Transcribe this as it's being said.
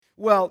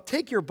Well,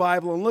 take your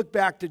Bible and look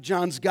back to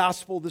John's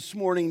Gospel this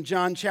morning,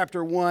 John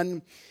chapter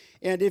 1.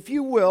 And if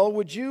you will,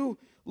 would you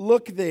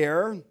look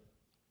there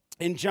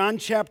in John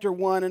chapter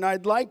 1? And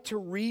I'd like to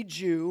read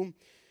you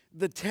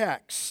the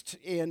text.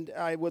 And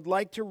I would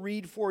like to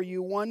read for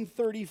you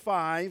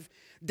 135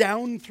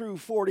 down through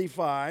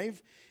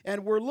 45.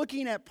 And we're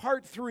looking at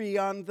part 3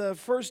 on the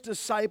first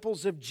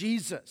disciples of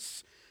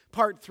Jesus.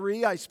 Part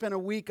 3, I spent a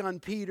week on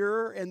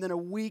Peter and then a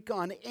week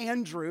on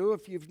Andrew.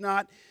 If you've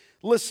not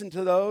listened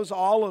to those,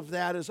 all of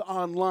that is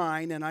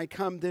online, and I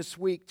come this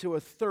week to a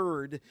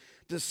third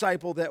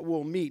disciple that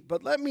we'll meet.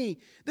 But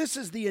this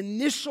is the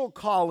initial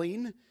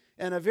calling,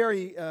 and a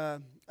very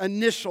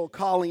initial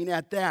calling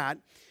at that,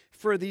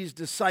 for these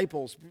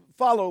disciples.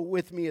 Follow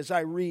with me as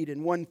I read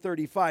in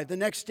 135. The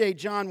next day,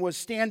 John was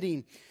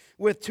standing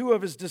with two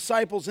of his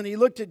disciples, and he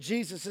looked at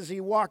Jesus as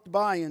he walked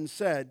by and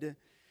said,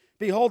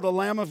 "Behold, the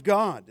Lamb of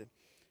God."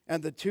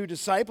 And the two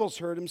disciples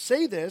heard him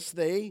say this.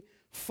 They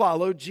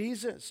followed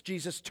Jesus.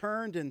 Jesus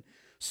turned and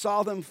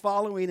saw them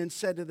following and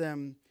said to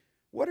them,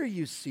 "What are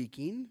you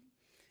seeking?"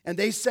 And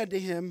they said to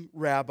him,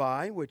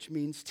 "Rabbi," which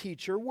means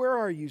teacher, "where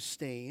are you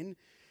staying?"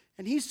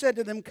 And he said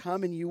to them,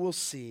 "Come and you will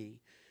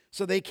see."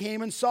 So they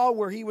came and saw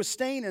where he was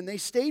staying, and they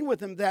stayed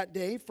with him that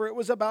day, for it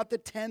was about the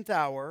 10th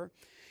hour.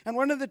 And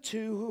one of the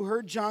two who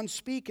heard John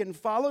speak and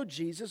followed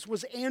Jesus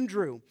was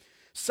Andrew,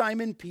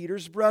 Simon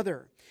Peter's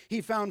brother.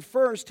 He found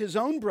first his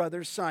own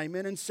brother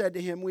Simon and said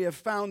to him, "We have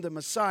found the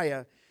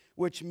Messiah,"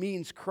 which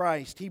means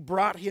Christ. He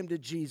brought him to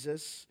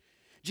Jesus.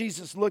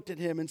 Jesus looked at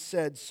him and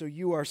said, "So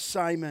you are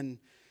Simon,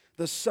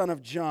 the son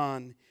of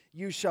John.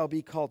 You shall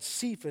be called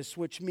Cephas,"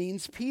 which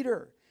means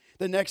Peter.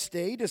 The next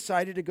day he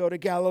decided to go to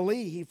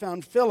Galilee. He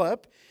found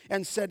Philip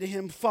and said to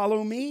him,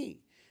 "Follow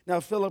me." Now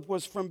Philip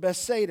was from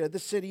Bethsaida, the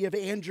city of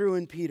Andrew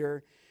and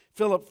Peter.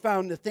 Philip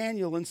found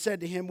Nathanael and said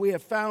to him, "We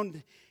have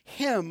found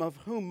him of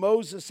whom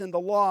Moses and the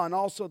law and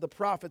also the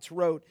prophets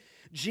wrote,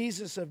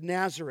 Jesus of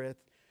Nazareth,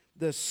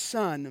 the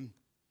son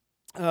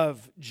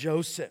of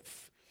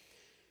Joseph."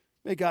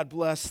 May God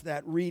bless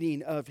that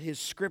reading of his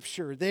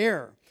scripture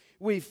there.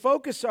 We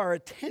focus our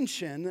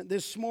attention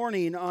this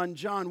morning on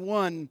John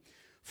 1,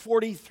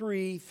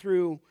 43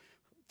 through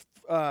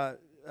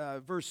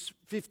verse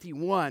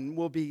 51.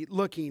 We'll be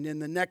looking in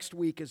the next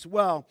week as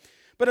well.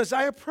 But as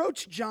I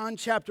approached John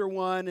chapter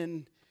 1,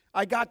 and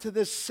I got to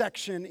this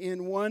section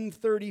in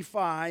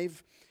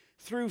 135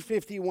 through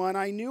 51,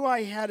 I knew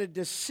I had a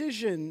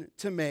decision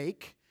to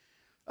make,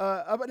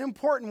 an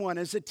important one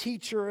as a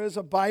teacher, as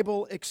a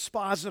Bible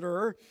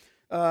expositor.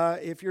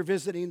 If you're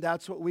visiting,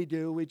 that's what we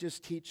do. We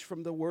just teach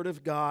from the Word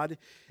of God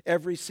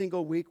every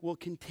single week. We'll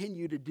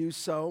continue to do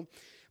so.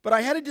 But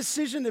I had a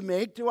decision to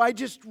make. Do I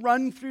just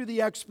run through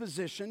the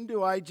exposition?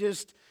 Do I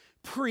just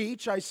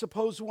preach? I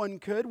suppose one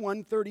could,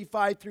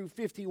 135 through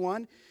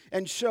 51,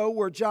 and show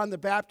where John the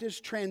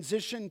Baptist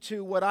transitioned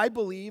to what I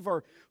believe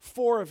are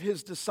four of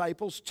his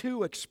disciples,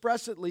 two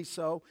expressly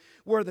so,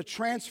 where the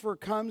transfer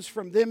comes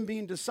from them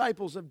being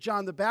disciples of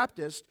John the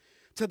Baptist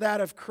to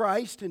that of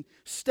Christ, and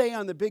stay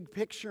on the big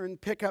picture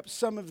and pick up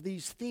some of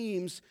these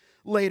themes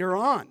later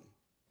on.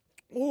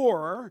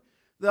 Or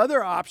the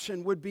other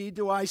option would be,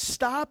 do I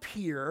stop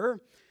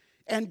here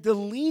and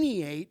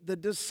delineate the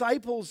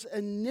disciples'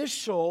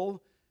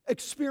 initial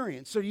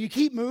experience? So do you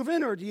keep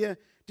moving, or do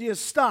you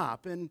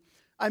stop? And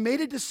I made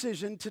a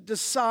decision to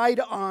decide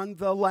on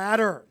the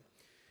latter.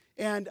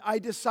 And I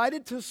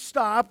decided to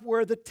stop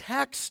where the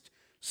text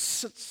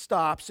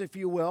stops, if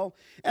you will.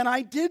 And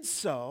I did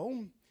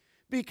so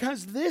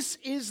because this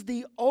is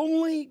the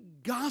only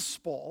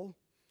gospel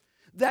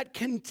that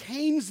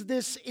contains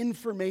this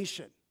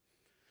information.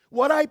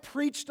 What I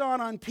preached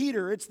on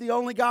Peter, it's the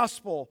only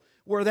gospel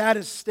where that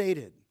is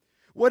stated.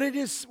 What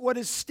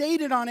is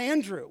stated on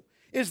Andrew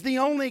is the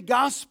only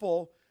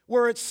gospel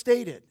where it's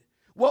stated.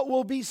 What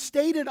will be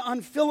stated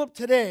on Philip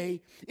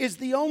today is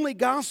the only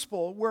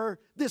gospel where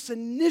this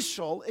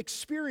initial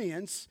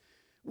experience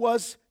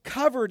was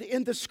covered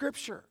in the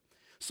Scripture.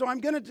 So I'm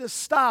going to just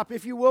stop,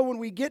 if you will, when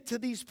we get to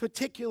these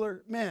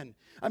particular men.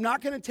 I'm not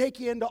going to take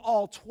you into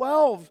all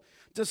 12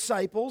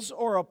 disciples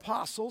or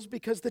apostles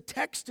because the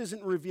text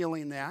isn't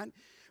revealing that.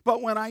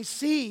 But when I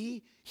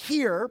see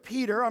here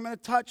Peter, I'm going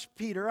to touch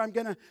Peter, I'm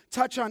going to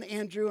touch on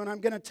Andrew, and I'm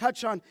going to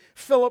touch on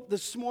Philip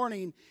this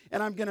morning,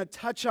 and I'm going to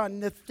touch on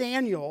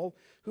Nathanael,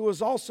 who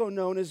is also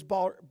known as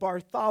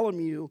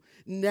Bartholomew,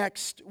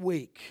 next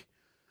week.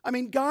 I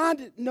mean,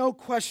 God, no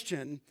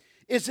question,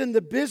 is in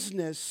the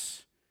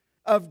business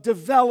of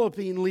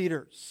developing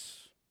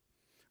leaders.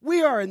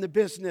 We are in the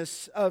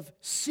business of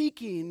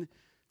seeking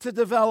to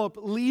develop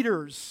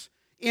leaders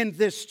in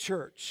this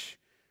church.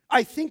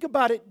 I think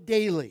about it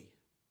daily.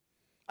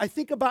 I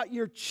think about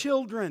your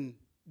children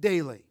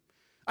daily.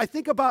 I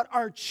think about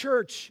our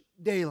church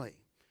daily.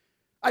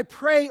 I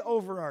pray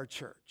over our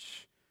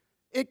church.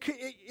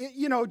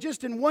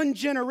 Just in one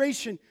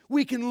generation,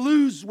 we can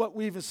lose what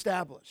we've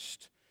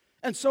established.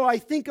 And so I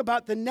think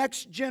about the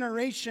next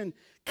generation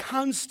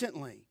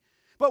constantly.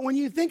 But when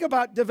you think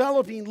about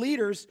developing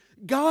leaders,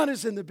 God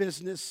is in the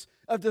business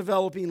of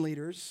developing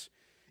leaders.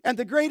 And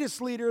the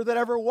greatest leader that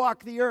ever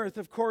walked the earth,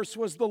 of course,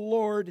 was the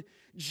Lord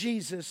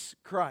Jesus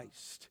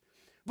Christ.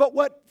 But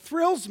what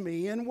thrills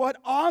me and what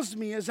awes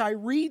me as I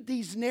read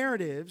these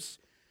narratives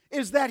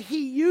is that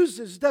he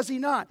uses, does he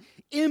not,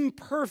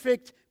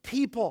 imperfect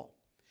people.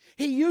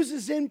 He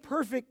uses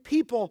imperfect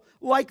people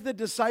like the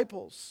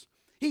disciples.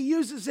 He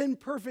uses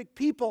imperfect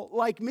people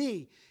like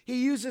me.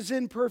 He uses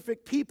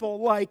imperfect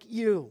people like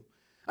you.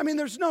 I mean,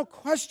 there's no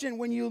question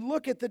when you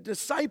look at the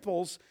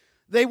disciples,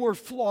 they were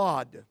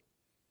flawed.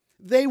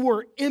 They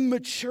were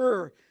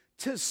immature,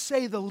 to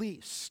say the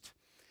least.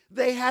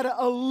 They had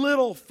a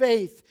little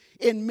faith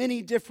in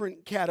many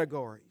different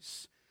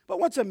categories. But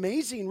what's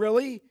amazing,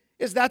 really,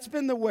 is that's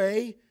been the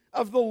way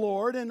of the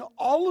Lord in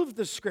all of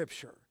the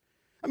Scripture.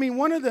 I mean,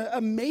 one of the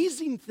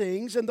amazing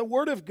things in the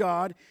Word of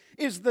God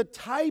is the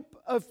type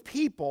of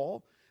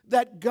people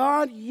that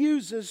God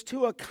uses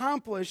to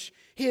accomplish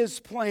His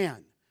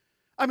plan.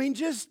 I mean,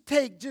 just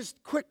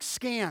quick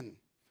scan.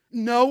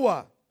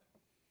 Noah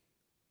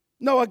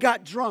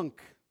got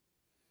drunk,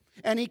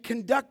 and he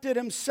conducted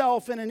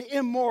himself in an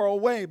immoral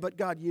way, but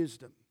God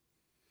used him.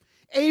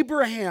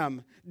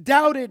 Abraham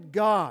doubted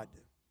God,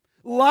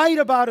 lied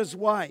about his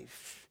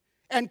wife,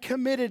 and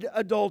committed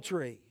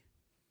adultery.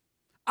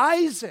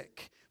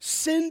 Isaac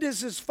sinned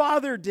as his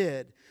father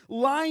did,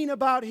 lying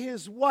about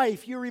his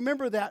wife. You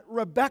remember that,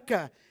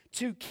 Rebekah,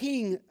 to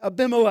King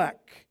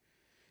Abimelech.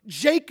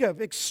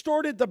 Jacob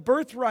extorted the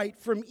birthright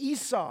from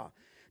Esau,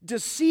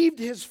 deceived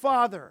his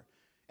father,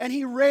 and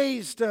he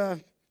raised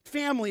a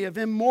family of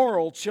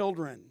immoral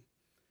children.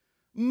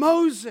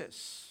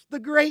 Moses, the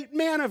great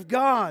man of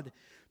God,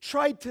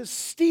 tried to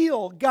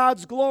steal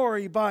God's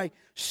glory by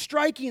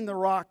striking the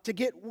rock to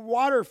get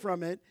water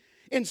from it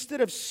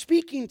instead of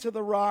speaking to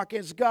the rock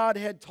as God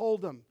had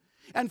told him.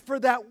 And for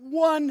that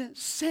one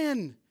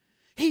sin,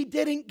 he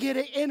didn't get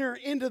to enter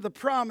into the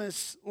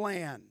promised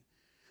land.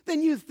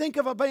 Then you think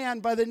of a man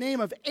by the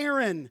name of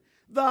Aaron,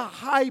 the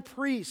high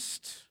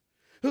priest,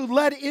 who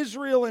led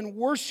Israel in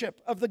worship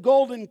of the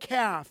golden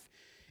calf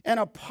and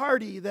a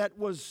party that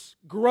was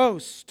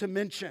gross to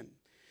mention.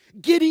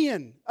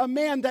 Gideon, a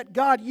man that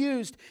God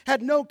used,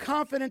 had no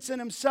confidence in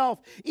himself,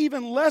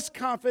 even less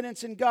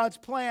confidence in God's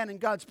plan and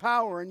God's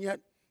power, and yet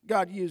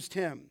God used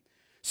him.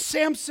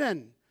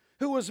 Samson,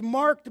 who was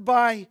marked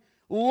by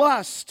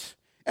lust,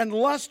 and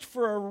lust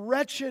for a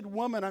wretched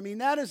woman. I mean,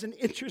 that is an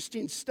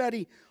interesting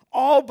study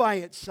all by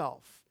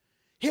itself.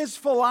 His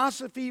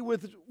philosophy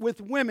with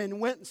women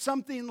went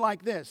something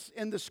like this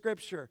in the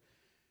Scripture.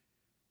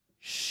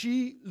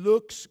 She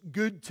looks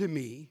good to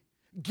me.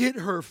 Get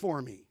her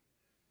for me.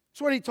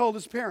 That's what he told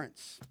his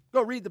parents.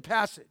 Go read the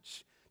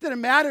passage.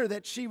 Didn't matter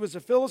that she was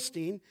a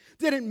Philistine.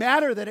 Didn't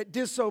matter that it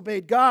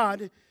disobeyed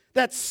God.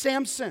 That's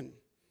Samson.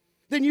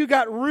 Then you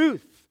got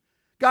Ruth.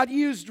 God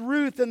used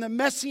Ruth in the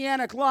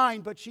messianic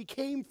line, but she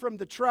came from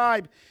the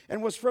tribe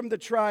and was from the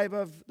tribe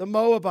of the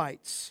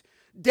Moabites.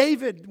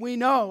 David, we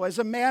know, as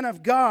a man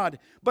of God,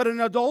 but an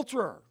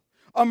adulterer,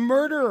 a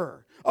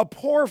murderer, a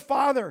poor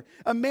father,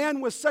 a man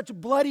with such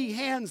bloody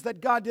hands that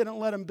God didn't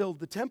let him build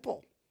the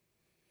temple.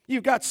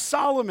 You've got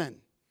Solomon,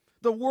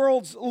 the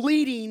world's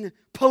leading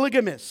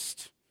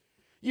polygamist.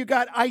 You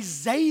got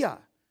Isaiah,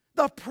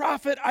 the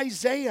prophet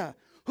Isaiah,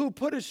 who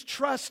put his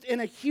trust in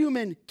a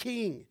human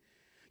king.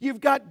 You've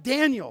got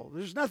Daniel.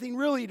 There's nothing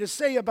really to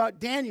say about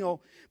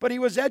Daniel, but he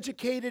was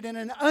educated in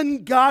an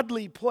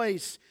ungodly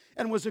place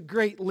and was a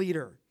great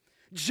leader.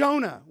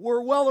 Jonah,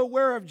 we're well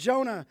aware of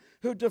Jonah,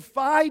 who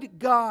defied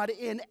God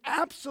in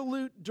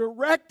absolute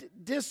direct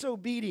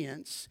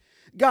disobedience,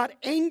 got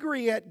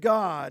angry at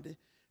God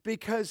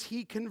because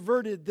he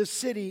converted the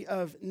city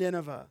of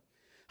Nineveh.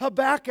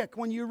 Habakkuk,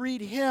 when you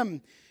read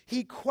him,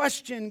 he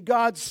questioned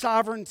God's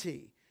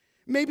sovereignty.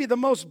 Maybe the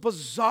most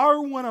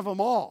bizarre one of them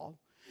all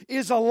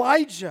is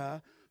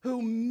Elijah,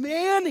 who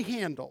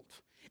manhandled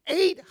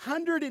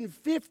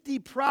 850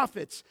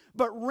 prophets,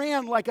 but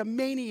ran like a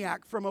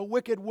maniac from a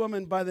wicked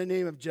woman by the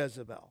name of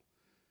Jezebel.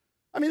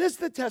 I mean, this is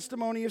the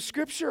testimony of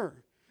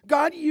Scripture.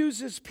 God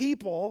uses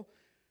people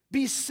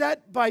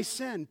beset by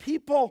sin,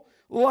 people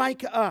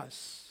like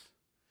us.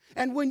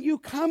 And when you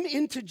come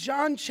into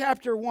John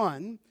chapter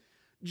 1,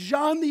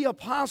 John the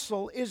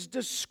Apostle is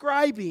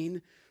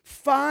describing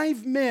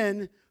 5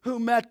 men who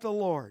met the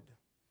Lord.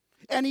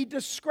 And he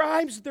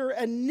describes their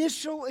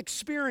initial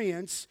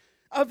experience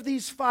of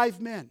these 5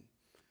 men.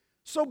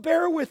 So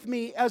bear with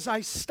me as I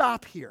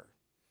stop here.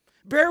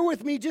 Bear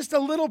with me just a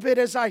little bit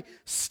as I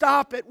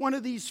stop at one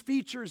of these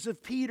features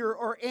of Peter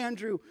or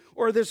Andrew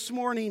or this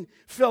morning,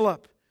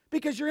 Philip,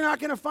 because you're not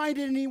going to find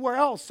it anywhere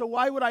else. So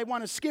why would I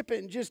want to skip it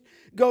and just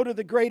go to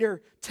the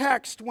greater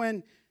text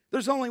when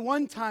there's only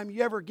one time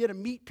you ever get to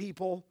meet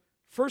people,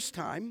 first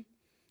time,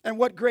 and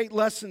what great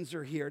lessons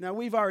are here. Now,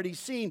 we've already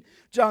seen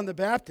John the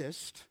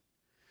Baptist.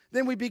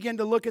 Then we begin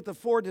to look at the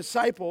 4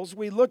 disciples.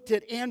 We looked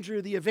at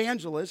Andrew the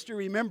evangelist. You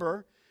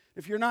remember,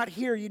 if you're not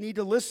here, you need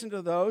to listen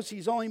to those.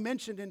 He's only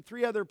mentioned in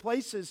 3 other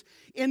places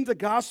in the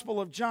Gospel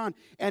of John.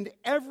 And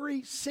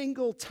every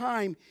single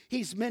time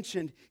he's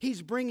mentioned,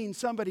 he's bringing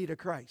somebody to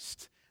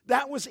Christ.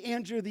 That was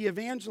Andrew the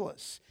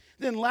evangelist.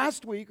 Then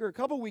last week or a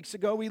couple weeks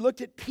ago, we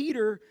looked at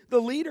Peter, the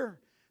leader.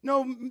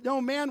 No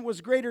man was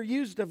greater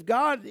used of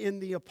God in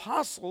the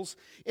apostles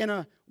in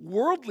a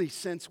worldly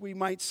sense, we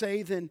might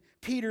say, than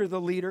Peter, the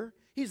leader.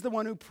 He's the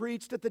one who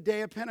preached at the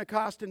day of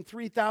Pentecost and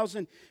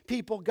 3,000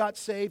 people got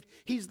saved.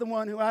 He's the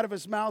one who out of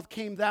his mouth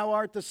came, "Thou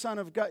art the Son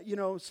of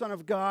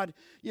God,"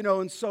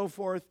 and so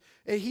forth.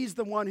 He's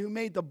the one who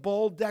made the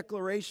bold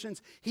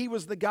declarations. He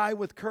was the guy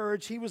with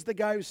courage. He was the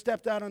guy who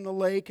stepped out on the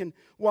lake and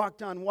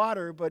walked on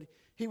water, but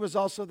he was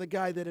also the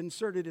guy that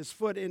inserted his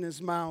foot in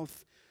his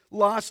mouth,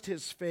 lost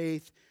his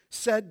faith,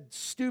 said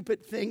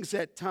stupid things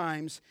at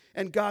times,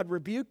 and God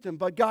rebuked him.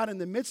 But God in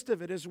the midst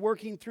of it is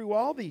working through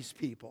all these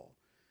people.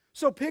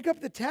 So pick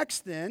up the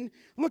text then.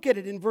 Look at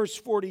it in verse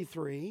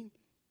 43.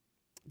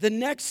 The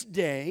next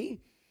day,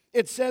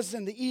 it says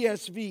in the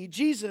ESV,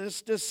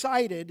 Jesus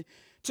decided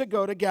to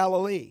go to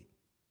Galilee.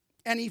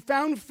 And he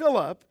found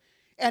Philip,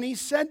 and he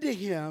said to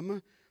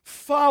him,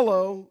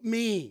 "Follow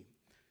me."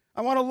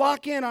 I want to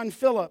lock in on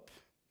Philip.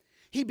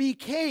 He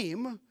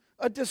became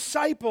a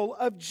disciple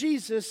of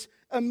Jesus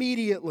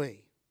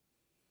immediately.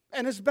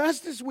 And as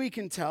best as we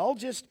can tell,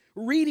 just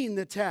reading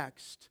the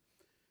text,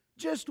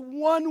 just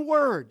one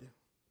word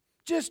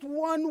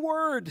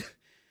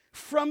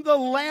from the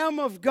Lamb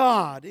of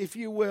God, if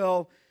you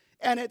will,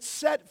 and it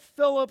set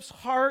Philip's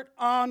heart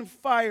on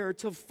fire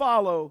to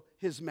follow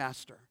his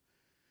master.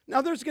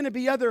 Now, there's going to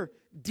be other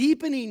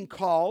deepening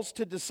calls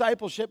to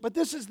discipleship, but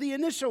this is the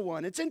initial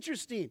one. It's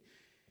interesting.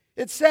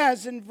 It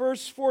says in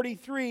verse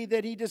 43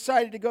 that he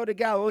decided to go to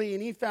Galilee,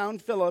 and he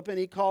found Philip, and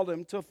he called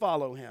him to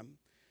follow him.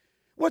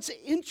 What's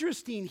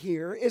interesting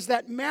here is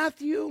that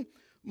Matthew,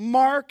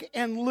 Mark,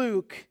 and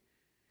Luke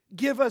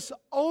give us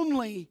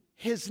only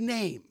his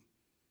name.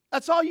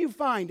 That's all you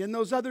find in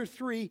those other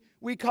three,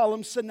 we call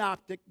them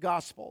synoptic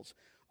gospels.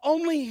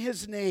 Only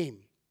his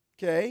name,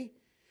 okay?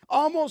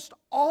 Almost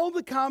all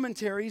the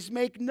commentaries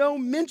make no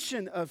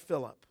mention of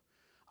Philip.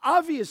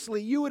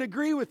 Obviously, you would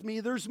agree with me,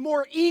 there's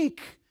more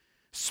ink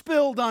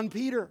spilled on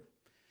Peter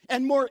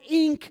and more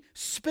ink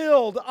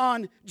spilled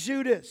on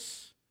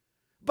Judas.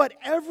 But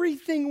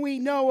everything we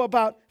know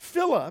about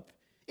Philip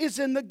is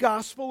in the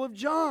Gospel of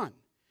John.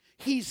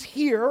 He's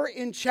here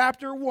in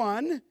chapter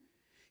 1.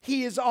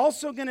 He is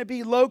also going to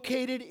be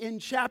located in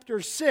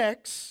chapter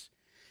 6.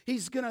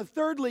 He's going to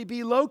thirdly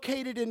be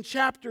located in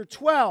chapter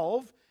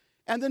 12.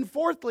 And then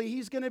fourthly,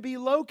 he's going to be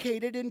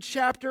located in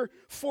chapter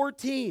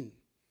 14.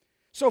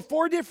 So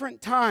 4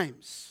 different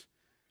times.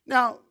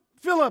 Now,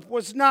 Philip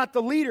was not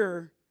the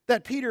leader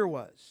that Peter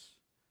was,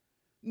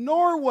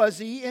 nor was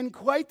he in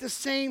quite the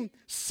same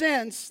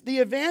sense the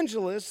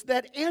evangelist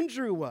that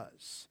Andrew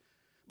was.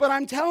 But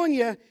I'm telling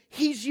you,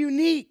 he's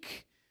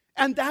unique,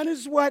 and that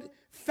is what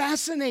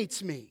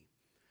fascinates me.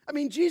 I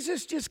mean,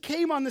 Jesus just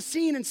came on the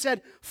scene and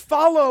said,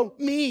 "Follow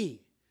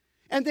me."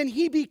 And then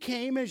he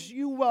became, as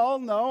you well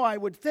know, I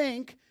would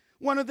think,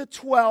 one of the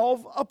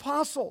 12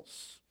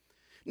 apostles.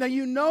 Now,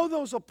 you know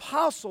those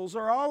apostles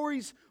are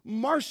always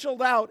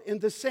marshaled out in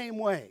the same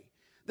way.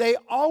 They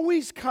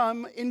always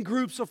come in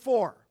groups of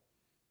 4,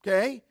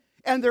 okay?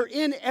 And they're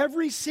in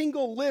every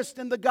single list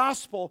in the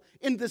gospel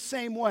in the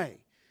same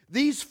way.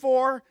 These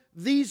 4,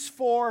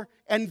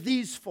 and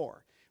these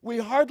 4. We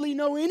hardly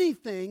know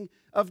anything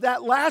of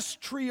that last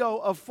trio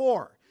of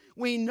 4.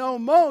 We know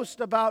most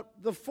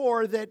about the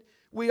 4 that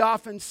we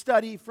often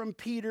study from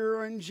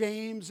Peter and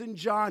James and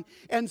John,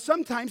 and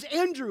sometimes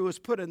Andrew is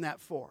put in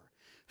that 4.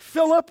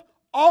 Philip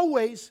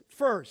always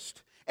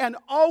first and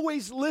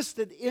always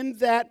listed in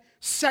that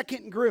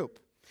second group.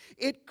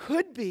 It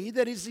could be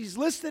that as he's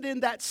listed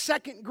in that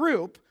second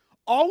group,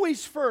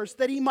 always first,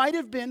 that he might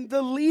have been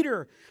the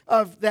leader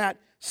of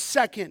that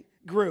second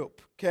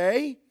group,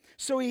 okay?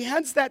 So he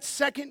heads that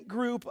second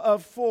group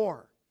of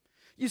 4.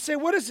 You say,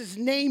 what does his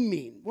name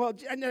mean? Well,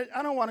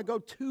 I don't want to go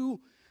too,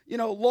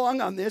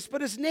 long on this, but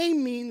his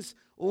name means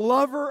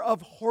lover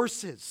of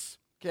horses,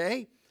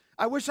 okay?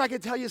 I wish I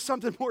could tell you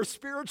something more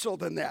spiritual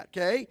than that,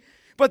 okay?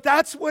 But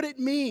that's what it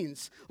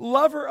means,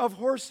 lover of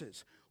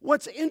horses.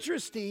 What's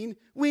interesting,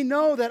 we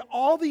know that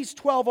all these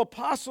 12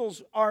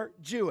 apostles are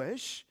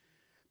Jewish,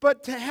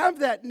 but to have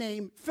that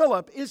name,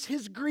 Philip, is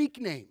his Greek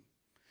name.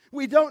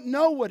 We don't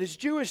know what his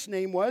Jewish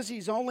name was.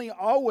 He's only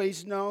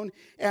always known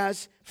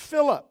as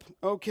Philip,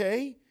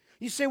 okay?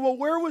 You say, well,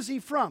 where was he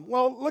from?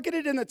 Well, look at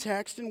it in the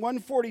text in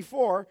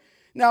 144.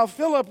 Now,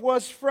 Philip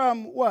was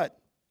from what?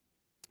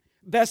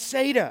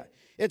 Bethsaida.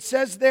 It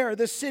says there,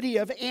 the city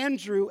of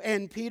Andrew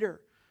and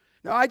Peter.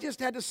 Now, I just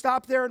had to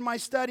stop there in my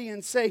study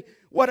and say,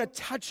 what a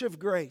touch of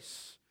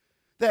grace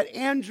that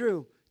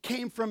Andrew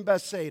came from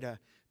Bethsaida.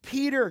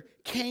 Peter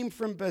came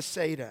from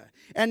Bethsaida.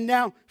 And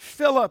now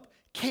Philip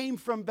came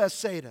from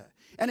Bethsaida.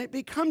 And it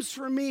becomes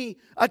for me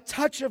a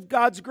touch of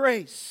God's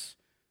grace.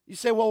 You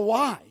say, well,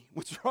 why?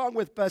 What's wrong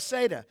with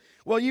Bethsaida?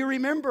 Well, you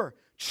remember,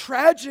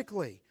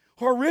 tragically,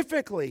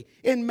 horrifically,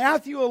 in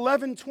Matthew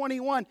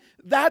 11:21,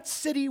 that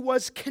city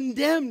was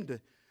condemned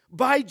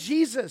by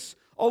Jesus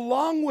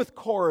along with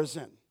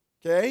Chorazin,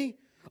 okay?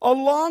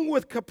 Along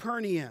with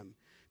Capernaum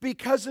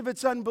because of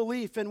its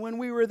unbelief. And when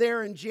we were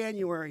there in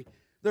January,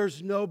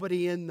 there's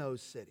nobody in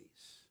those cities.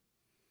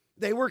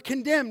 They were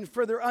condemned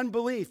for their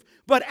unbelief.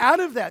 But out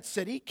of that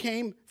city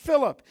came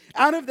Philip.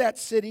 Out of that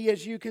city,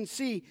 as you can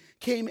see,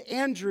 came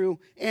Andrew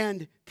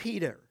and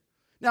Peter.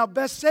 Now,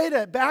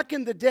 Bethsaida back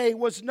in the day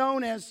was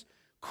known as,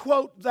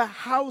 quote, the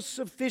house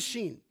of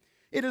fishing.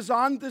 It is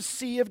on the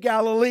Sea of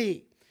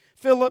Galilee.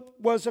 Philip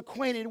was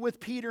acquainted with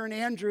Peter and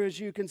Andrew, as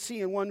you can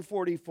see in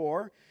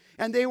 144.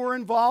 And they were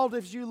involved,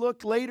 as you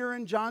look later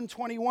in John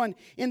 21,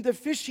 in the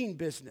fishing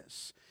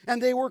business.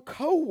 And they were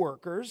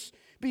co-workers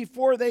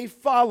before they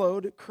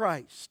followed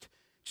Christ.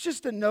 It's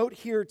just a note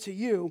here to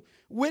you.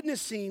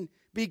 Witnessing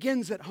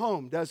begins at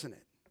home, doesn't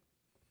it?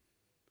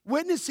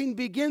 Witnessing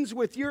begins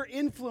with your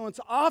influence,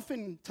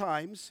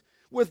 oftentimes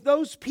with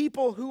those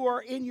people who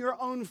are in your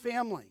own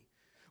family.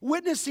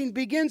 Witnessing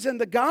begins in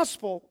the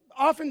gospel,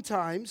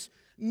 oftentimes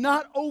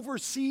not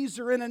overseas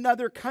or in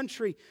another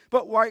country,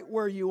 but right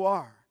where you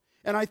are.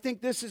 And I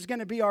think this is going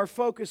to be our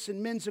focus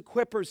in Men's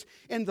Equippers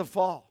in the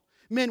fall.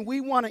 Men,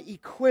 we want to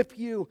equip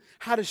you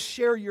how to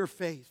share your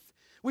faith.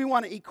 We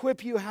want to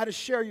equip you how to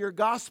share your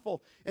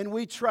gospel, and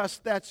we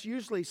trust that's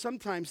usually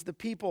sometimes the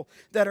people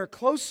that are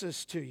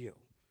closest to you.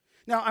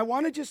 Now, I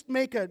want to just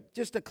make a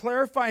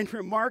clarifying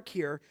remark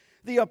here.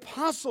 The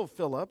Apostle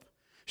Philip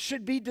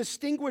should be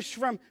distinguished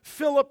from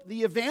Philip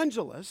the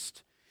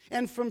evangelist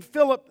and from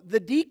Philip the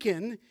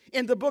deacon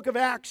in the book of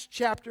Acts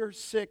chapter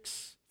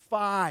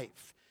 6:5.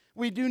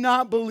 We do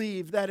not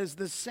believe that is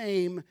the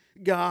same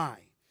guy.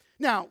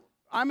 Now,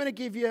 I'm going to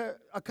give you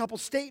a couple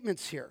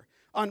statements here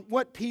on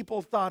what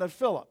people thought of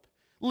Philip.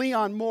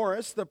 Leon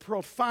Morris, the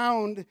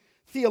profound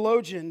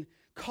theologian,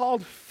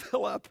 called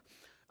Philip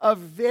a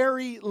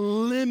very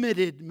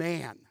limited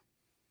man.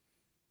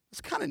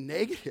 It's kind of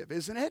negative,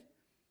 isn't it?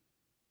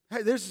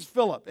 Hey, this is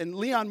Philip, and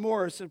Leon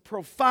Morris, a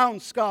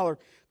profound scholar,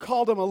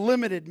 called him a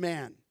limited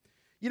man.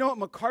 You know what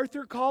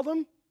MacArthur called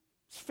him?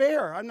 It's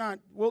fair.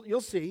 Well,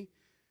 you'll see.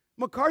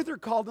 MacArthur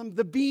called him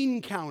the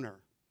bean counter.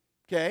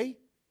 Okay?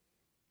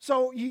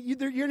 So you're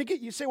going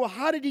to you say, well,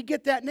 how did he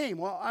get that name?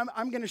 Well,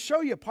 I'm going to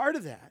show you part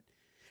of that.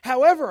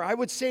 However, I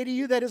would say to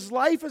you that his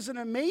life is an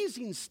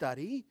amazing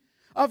study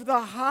of the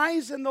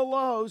highs and the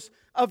lows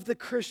of the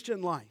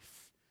Christian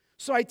life.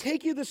 So I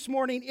take you this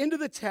morning into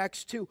the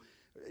text to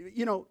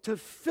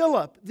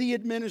Philip the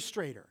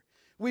administrator.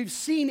 We've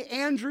seen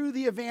Andrew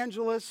the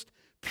evangelist,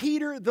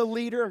 Peter the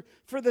leader.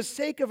 For the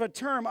sake of a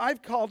term,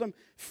 I've called him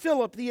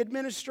Philip the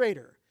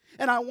administrator.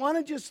 And I want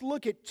to just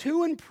look at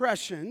two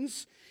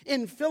impressions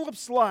in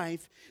Philip's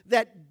life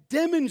that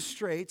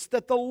demonstrates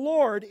that the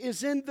Lord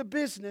is in the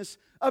business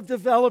of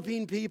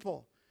developing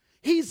people.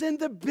 He's in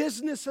the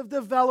business of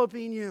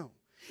developing you.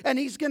 And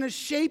He's going to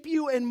shape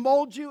you and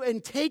mold you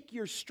and take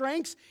your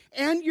strengths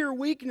and your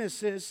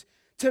weaknesses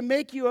to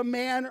make you a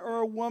man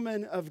or a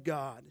woman of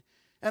God.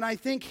 And I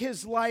think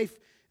his life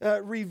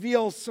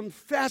reveals some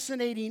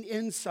fascinating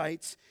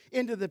insights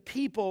into the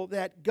people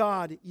that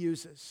God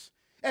uses.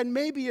 And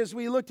maybe as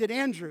we looked at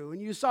Andrew,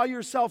 and you saw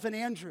yourself in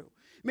Andrew,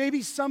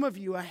 maybe some of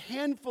you, a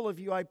handful of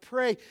you, I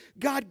pray,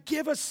 God,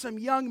 give us some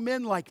young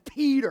men like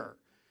Peter.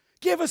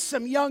 Give us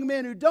some young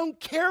men who don't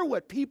care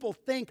what people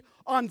think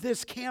on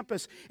this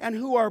campus and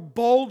who are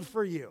bold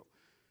for you.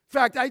 In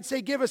fact, I'd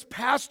say give us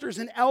pastors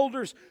and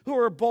elders who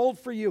are bold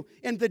for you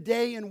in the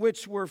day in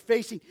which we're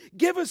facing.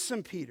 Give us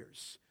some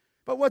Peters.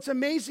 But what's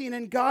amazing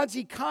in God's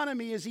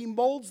economy is He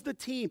molds the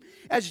team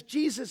as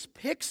Jesus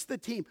picks the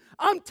team.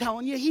 I'm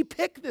telling you, He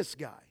picked this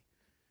guy.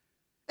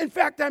 In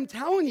fact, I'm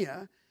telling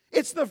you,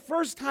 it's the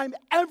first time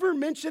ever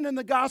mentioned in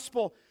the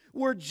gospel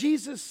where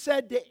Jesus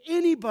said to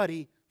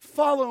anybody,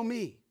 follow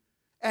me.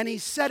 And He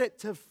said it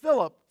to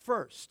Philip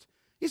first.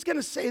 He's going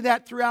to say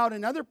that throughout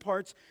in other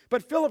parts,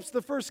 but Philip's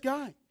the first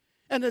guy.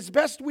 And as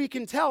best we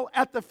can tell,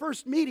 at the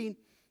first meeting,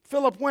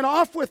 Philip went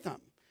off with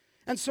them.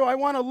 And so I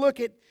want to look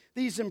at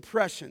these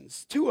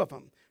impressions, two of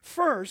them.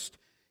 First,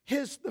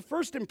 the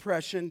first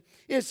impression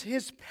is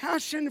his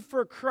passion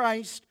for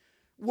Christ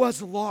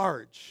was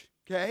large,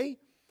 okay?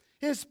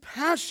 His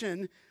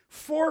passion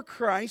for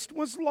Christ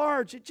was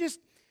large.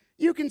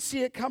 You can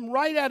see it come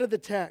right out of the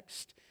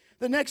text.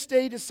 The next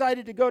day he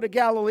decided to go to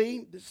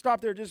Galilee.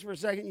 Stop there just for a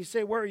second. You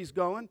say where he's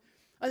going.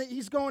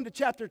 He's going to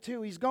chapter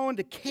 2. He's going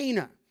to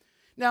Cana.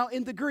 Now,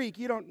 in the Greek,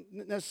 you don't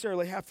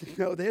necessarily have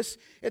to know this.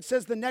 It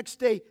says the next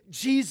day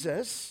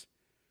Jesus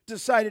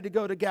decided to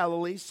go to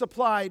Galilee,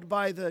 supplied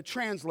by the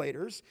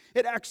translators.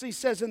 It actually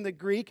says in the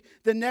Greek,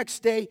 the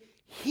next day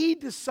he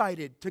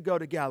decided to go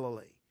to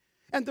Galilee.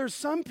 And there's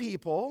some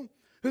people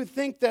who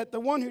think that the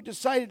one who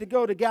decided to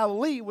go to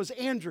Galilee was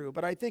Andrew,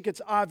 but I think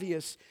it's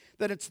obvious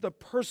that it's the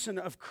person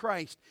of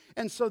Christ.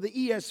 And so the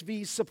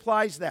ESV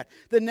supplies that.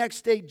 The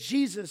next day,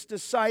 Jesus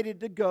decided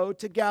to go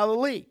to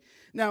Galilee.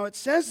 Now, it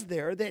says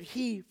there that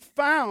he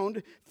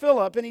found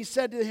Philip, and he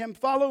said to him,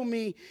 follow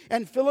me.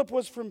 And Philip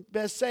was from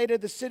Bethsaida,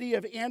 the city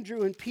of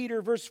Andrew and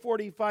Peter. Verse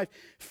 45,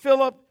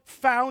 Philip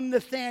found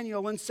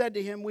Nathanael and said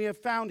to him, we have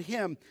found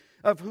him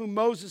of whom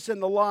Moses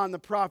and the law and the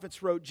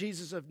prophets wrote,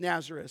 Jesus of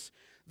Nazareth,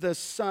 the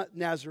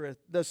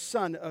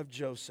son of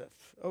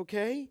Joseph.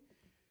 Okay?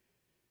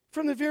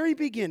 From the very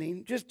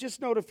beginning,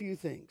 just note a few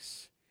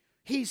things.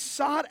 He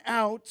sought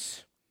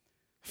out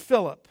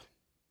Philip.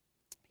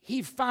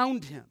 he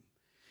found him.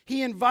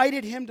 He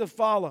invited him to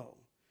follow.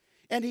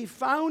 And he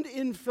found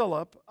in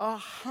Philip a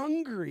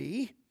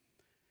hungry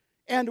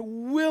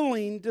and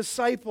willing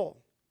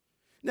disciple.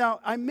 Now,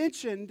 I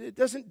mentioned, it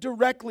doesn't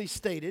directly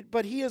state it,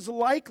 but he is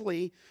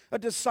likely a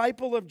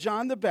disciple of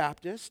John the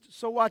Baptist.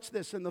 So watch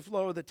this in the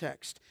flow of the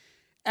text.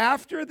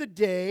 After the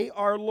day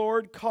our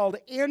Lord called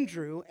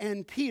Andrew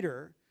and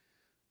Peter,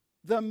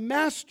 the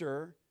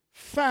master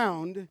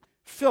found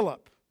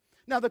Philip.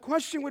 Now, the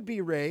question would be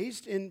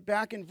raised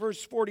back in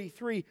verse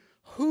 43,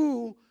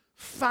 who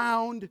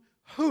found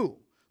who?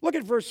 Look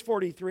at verse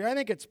 43. I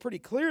think it's pretty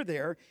clear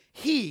there.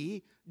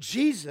 He,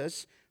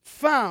 Jesus,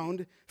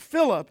 found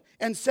Philip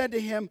and said to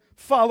him,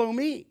 "Follow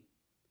me."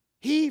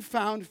 He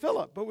found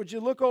Philip. But would you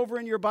look over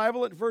in your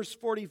Bible at verse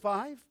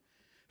 45?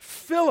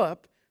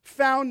 Philip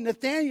found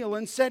Nathanael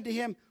and said to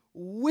him,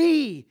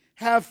 "We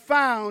have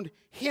found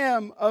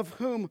him of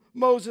whom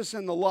Moses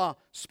and the law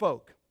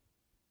spoke."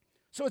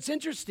 So it's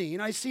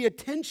interesting. I see a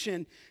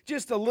tension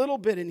just a little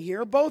bit in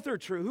here. Both are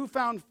true. Who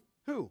found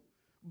who?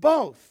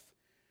 Both.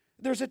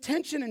 There's a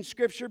tension in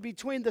Scripture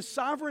between the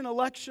sovereign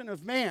election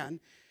of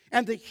man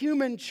and the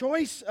human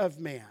choice of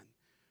man.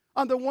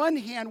 On the one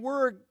hand,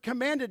 we're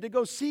commanded to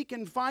go seek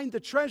and find the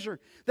treasure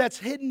that's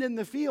hidden in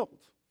the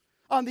field.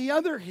 On the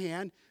other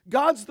hand,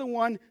 God's the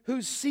one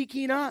who's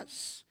seeking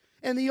us.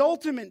 And the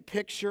ultimate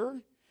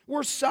picture,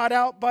 we're sought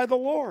out by the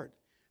Lord.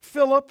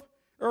 Philip,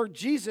 or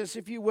Jesus,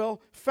 if you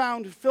will,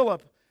 found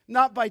Philip,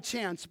 not by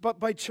chance, but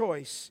by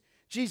choice.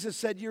 Jesus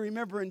said, you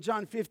remember in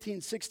John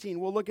 15:16,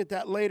 we'll look at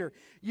that later,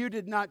 "You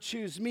did not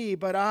choose me,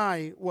 but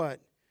I,"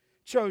 what?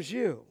 "Chose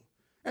you."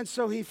 And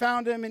so he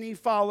found him and he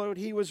followed.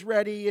 He was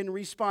ready and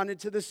responded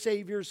to the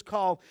Savior's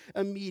call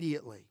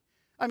immediately.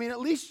 I mean,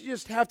 at least you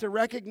just have to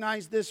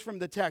recognize this from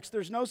the text.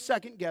 There's no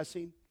second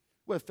guessing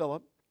with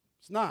Philip.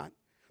 It's not.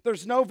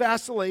 There's no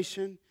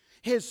vacillation.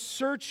 His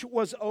search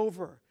was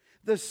over.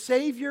 The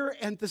Savior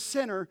and the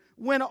sinner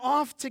went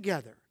off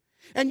together.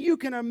 And you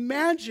can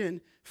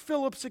imagine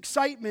Philip's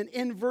excitement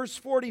in verse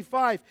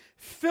 45.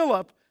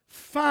 Philip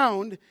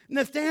found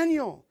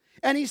Nathanael.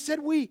 And he said,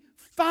 "We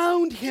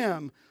found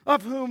him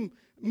of whom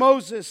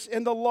Moses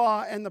and the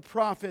law and the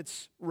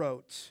prophets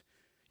wrote."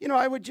 You know,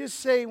 I would just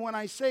say, when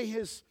I say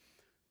his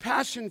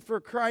passion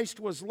for Christ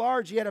was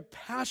large, he had a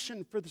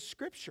passion for the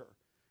Scripture,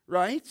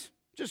 right?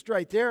 Just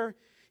right there.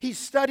 He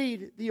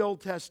studied the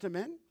Old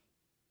Testament.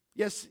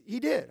 Yes, he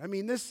did. I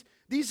mean,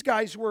 these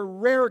guys were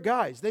rare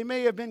guys. They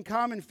may have been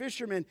common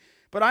fishermen,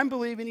 but I'm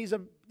believing he's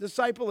a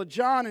disciple of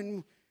John,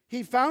 and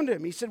he found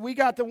him. He said, "We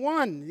got the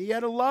one." He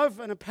had a love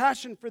and a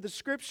passion for the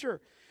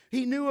Scripture.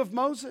 He knew of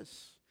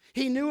Moses.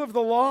 He knew of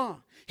the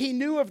law. He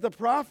knew of the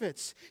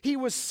prophets. He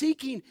was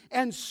seeking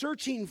and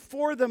searching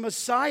for the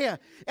Messiah.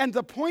 And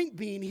the point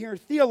being here,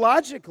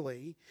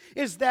 theologically,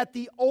 is that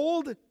the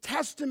Old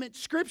Testament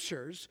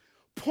Scriptures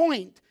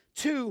point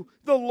to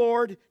the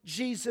Lord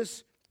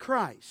Jesus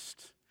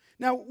Christ.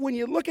 Now, when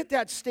you look at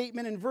that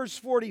statement in verse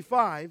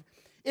 45,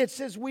 it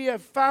says, "We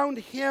have found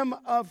him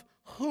of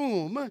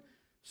whom,"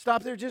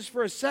 stop there just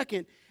for a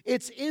second,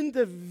 it's in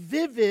the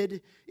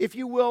vivid, if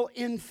you will,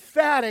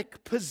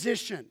 emphatic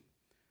position.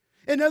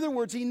 In other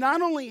words, he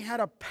not only had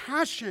a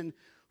passion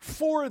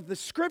for the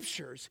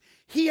Scriptures,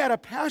 he had a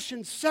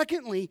passion,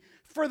 secondly,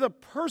 for the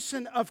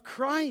person of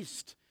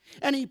Christ.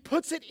 And he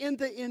puts it in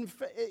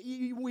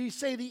we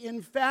say the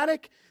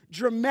emphatic,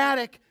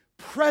 dramatic,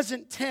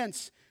 present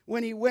tense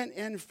when he went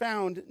and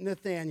found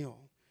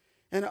Nathanael.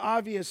 And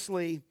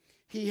obviously,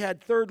 he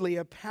had thirdly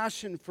a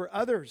passion for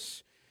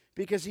others,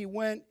 because he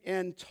went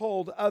and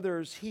told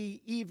others.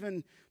 He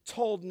even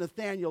told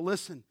Nathanael,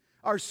 "Listen,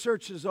 our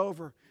search is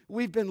over.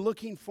 We've been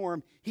looking for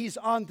him. He's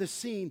on the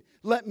scene.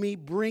 Let me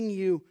bring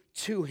you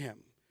to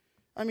him."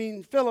 I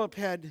mean, Philip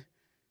had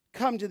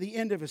come to the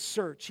end of his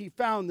search. He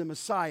found the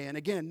Messiah. And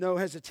again, no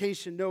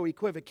hesitation, no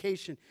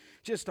equivocation,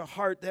 just a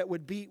heart that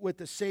would beat with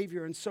the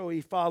Savior. And so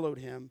he followed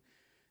him.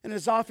 And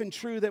it's often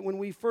true that when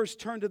we first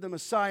turn to the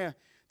Messiah,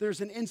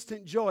 there's an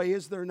instant joy,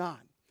 is there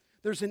not?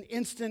 There's an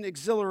instant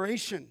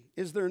exhilaration,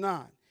 is there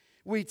not?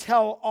 We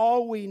tell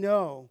all we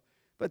know,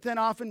 but then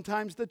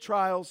oftentimes the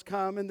trials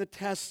come and the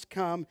tests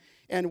come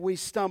and we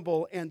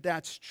stumble, and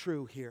that's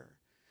true here.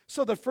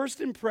 So the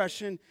first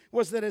impression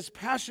was that his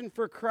passion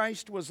for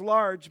Christ was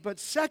large, but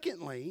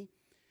secondly,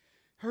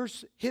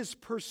 his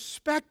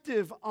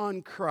perspective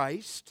on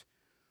Christ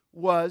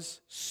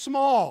was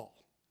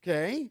small,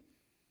 okay?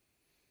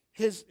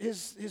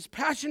 His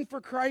passion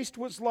for Christ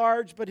was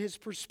large, but his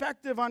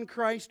perspective on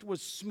Christ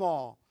was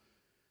small.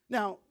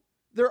 Now,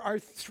 there are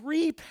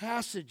 3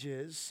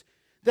 passages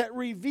that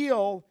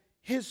reveal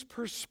his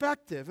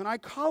perspective, and I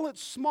call it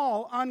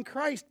small on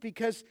Christ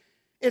because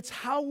it's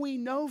how we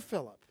know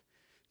Philip.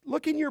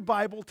 Look in your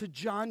Bible to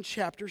John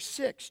chapter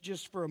 6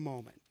 just for a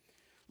moment.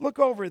 Look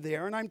over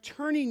there, and I'm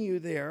turning you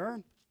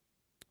there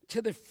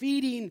to the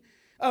feeding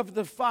of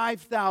the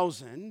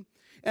 5,000,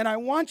 and I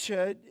want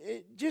you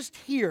just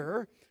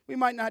here. We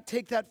might not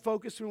take that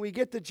focus when we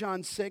get to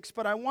John 6,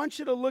 but I want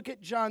you to look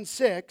at John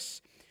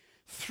 6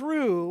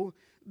 through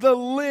the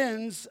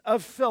lens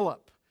of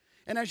Philip.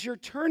 And as you're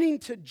turning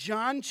to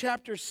John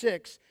chapter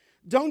 6,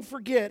 don't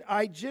forget,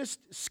 I just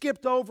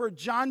skipped over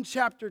John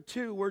chapter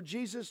 2, where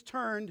Jesus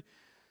turned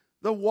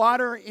the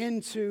water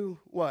into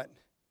what?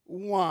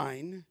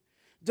 Wine.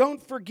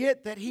 Don't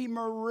forget that he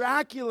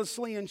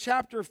miraculously in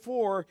chapter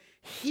 4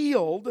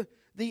 healed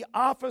the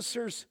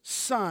officer's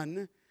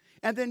son.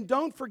 And then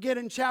don't forget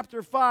in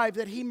chapter 5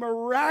 that he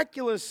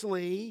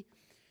miraculously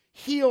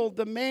healed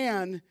the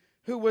man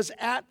who was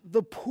at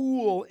the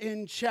pool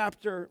in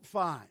chapter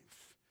 5.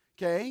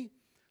 Okay?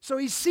 So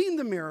he's seen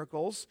the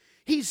miracles.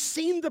 He's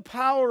seen the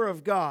power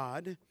of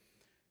God.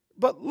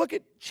 But look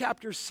at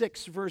chapter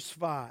 6, verse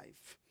 5.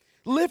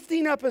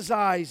 Lifting up his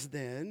eyes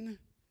then,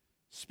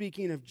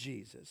 speaking of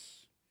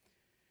Jesus,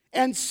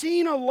 and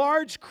seeing a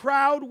large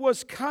crowd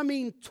was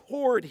coming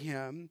toward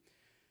him,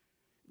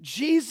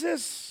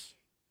 Jesus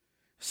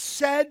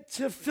said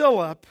to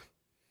Philip,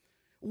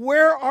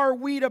 "Where are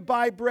we to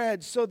buy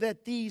bread so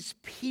that these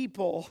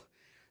people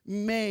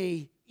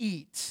may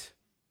eat?"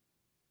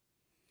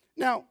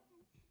 Now,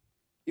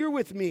 you're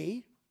with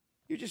me.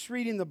 You're just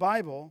reading the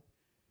Bible.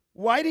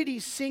 Why did he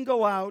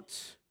single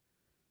out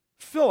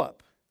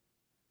Philip?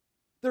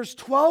 There's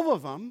 12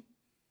 of them.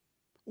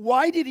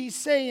 Why did he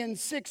say in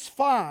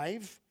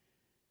 6:5,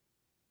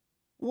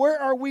 "Where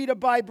are we to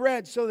buy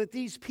bread so that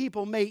these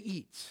people may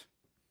eat?"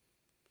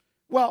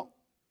 Well,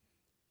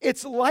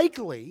 it's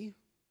likely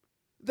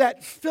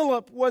that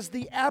Philip was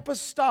the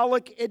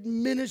apostolic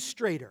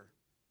administrator.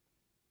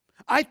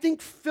 I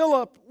think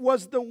Philip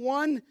was the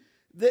one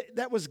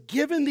that was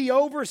given the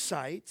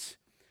oversight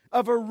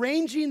of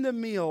arranging the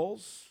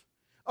meals,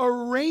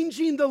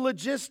 arranging the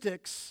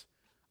logistics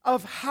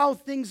of how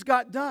things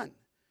got done.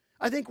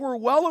 I think we're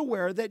well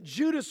aware that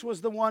Judas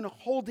was the one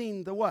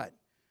holding the what?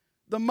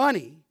 The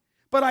money.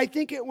 But I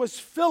think it was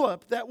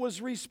Philip that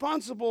was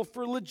responsible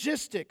for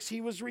logistics.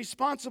 He was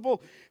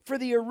responsible for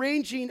the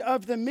arranging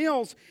of the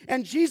meals.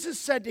 And Jesus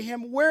said to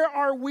him, "Where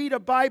are we to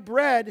buy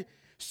bread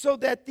so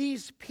that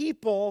these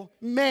people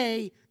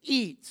may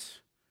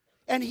eat?"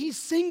 And he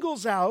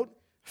singles out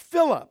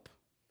Philip.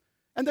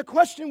 And the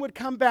question would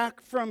come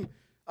back from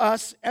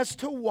us as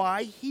to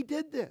why he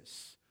did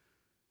this.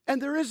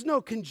 And there is no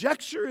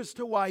conjecture as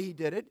to why he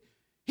did it.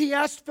 He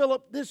asked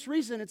Philip this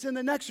reason. It's in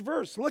the next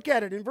verse. Look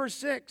at it in verse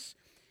 6.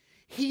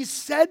 He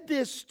said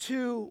this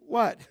to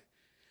what?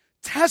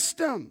 Test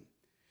him.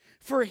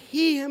 For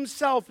he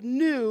himself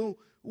knew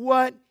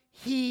what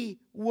he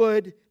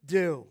would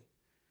do.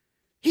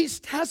 He's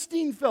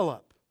testing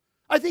Philip.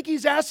 I think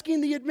he's asking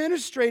the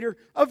administrator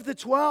of the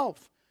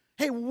 12,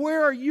 "Hey,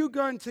 where are you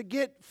going to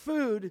get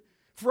food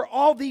for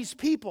all these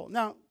people?"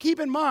 Now, keep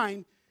in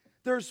mind,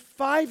 there's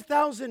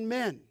 5,000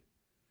 men,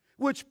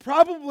 which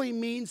probably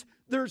means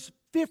there's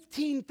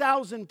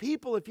 15,000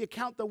 people if you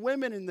count the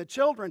women and the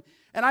children,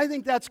 and I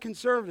think that's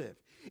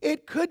conservative.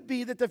 It could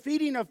be that the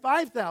feeding of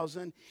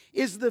 5,000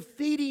 is the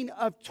feeding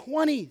of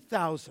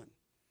 20,000.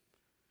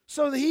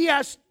 So he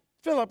asked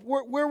Philip,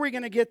 where are we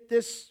going to get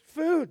this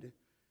food?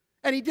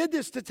 And he did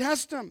this to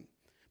test him.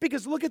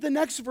 Because look at the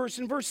next verse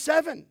in verse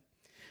 7.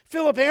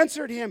 Philip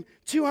answered him,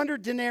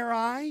 200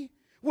 denarii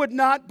would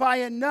not buy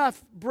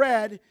enough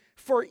bread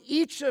for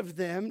each of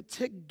them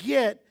to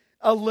get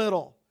a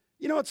little.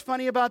 You know what's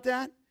funny about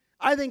that?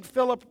 I think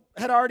Philip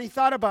had already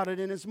thought about it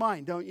in his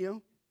mind, don't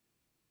you?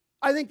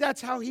 I think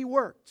that's how he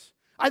worked.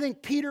 I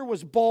think Peter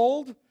was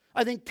bold.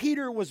 I think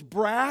Peter was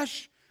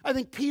brash. I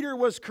think Peter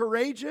was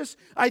courageous.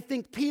 I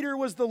think Peter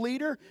was the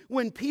leader.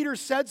 When Peter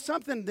said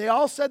something, they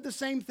all said the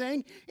same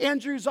thing.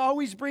 Andrew's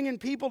always bringing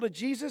people to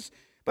Jesus,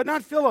 but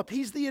not Philip.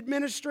 He's the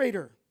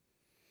administrator.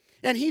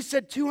 And he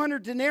said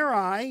 200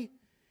 denarii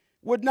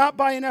would not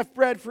buy enough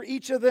bread for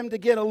each of them to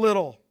get a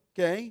little,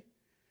 okay?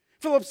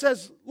 Philip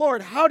says,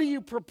 "Lord, how do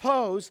you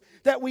propose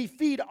that we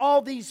feed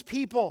all these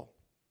people?"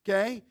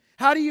 Okay?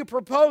 How do you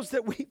propose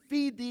that we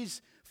feed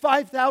these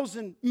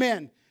 5,000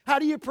 men? How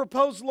do you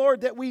propose,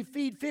 Lord, that we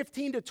feed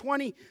 15 to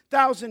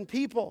 20,000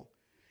 people?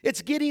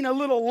 It's getting a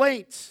little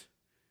late.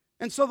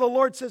 And so the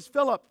Lord says,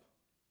 "Philip,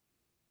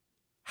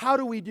 how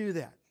do we do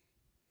that?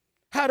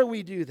 How do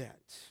we do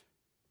that?"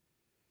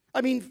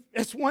 I mean,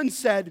 as one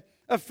said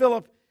of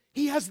Philip,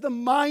 he has the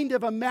mind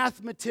of a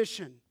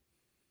mathematician.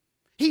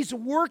 He's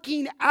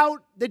working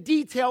out the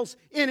details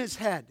in his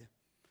head.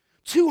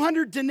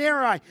 200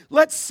 denarii.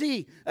 Let's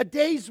see. A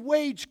day's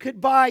wage could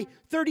buy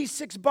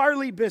 36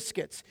 barley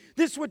biscuits.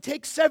 This would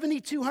take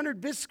 7,200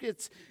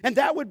 biscuits, and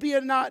that would be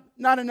not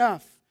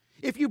enough.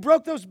 If you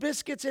broke those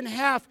biscuits in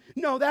half,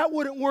 no, that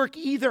wouldn't work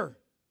either.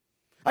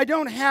 I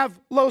don't have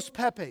Los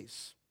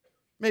Pepes.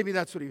 Maybe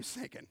that's what he was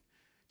thinking.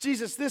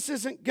 Jesus, this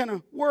isn't going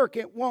to work.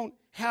 It won't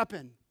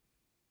happen.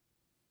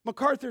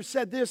 MacArthur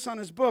said this on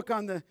his book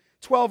on the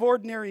 12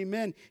 ordinary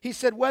men. He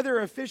said, whether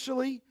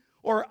officially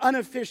or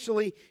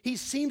unofficially, he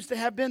seems to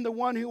have been the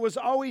one who was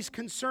always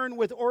concerned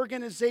with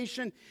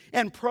organization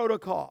and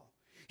protocol.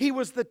 He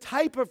was the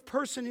type of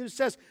person who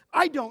says,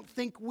 I don't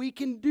think we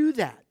can do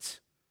that.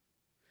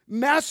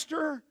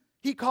 Master,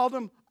 he called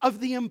him, of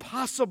the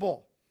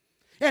impossible.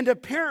 And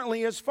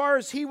apparently, as far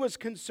as he was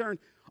concerned,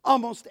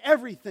 Almost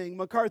everything,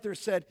 MacArthur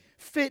said,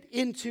 fit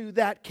into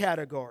that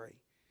category.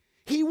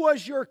 He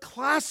was your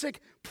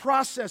classic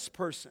process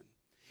person.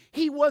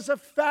 He was a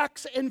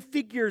facts and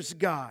figures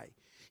guy.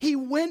 He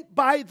went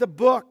by the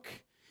book.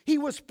 He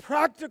was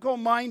practical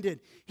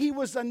minded. He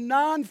was a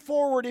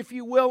non-forward, if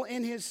you will,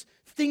 in his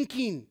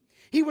thinking.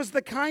 He was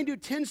the kind who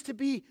tends to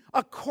be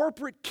a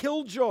corporate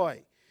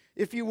killjoy,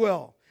 if you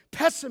will.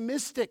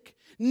 Pessimistic,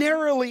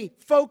 narrowly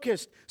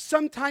focused,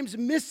 sometimes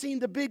missing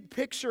the big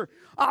picture,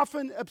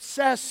 often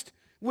obsessed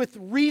with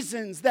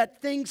reasons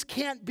that things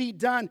can't be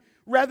done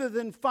rather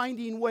than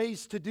finding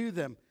ways to do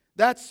them.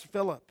 That's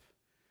Philip.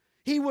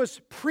 He was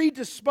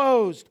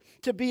predisposed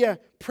to be a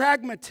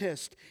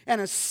pragmatist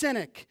and a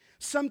cynic,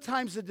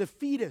 sometimes a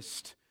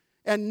defeatist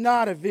and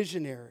not a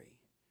visionary.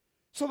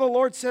 So the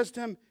Lord says to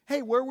him,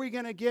 hey, where are we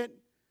going to get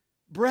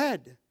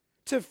bread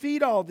to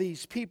feed all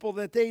these people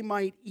that they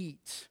might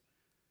eat?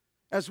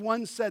 As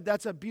one said,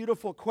 that's a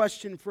beautiful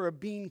question for a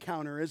bean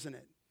counter, isn't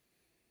it?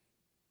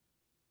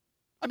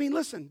 I mean,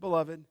 listen,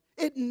 beloved,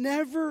 it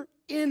never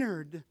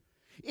entered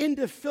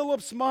into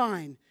Philip's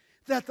mind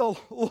that the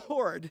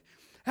Lord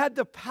had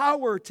the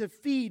power to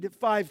feed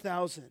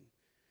 5,000.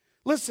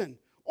 Listen,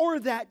 or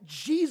that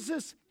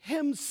Jesus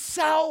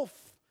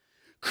himself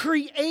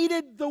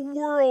created the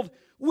world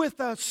with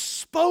a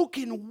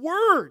spoken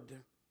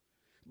word.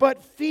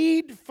 But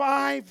feed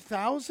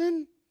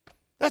 5,000?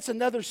 That's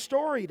another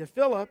story to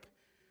Philip.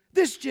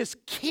 This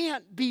just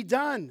can't be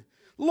done.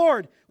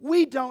 Lord,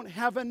 we don't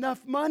have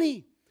enough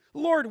money.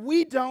 Lord,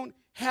 we don't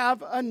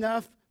have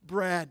enough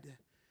bread.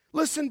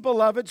 Listen,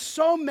 beloved,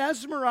 so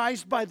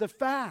mesmerized by the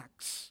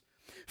facts,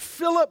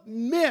 Philip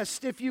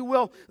missed, if you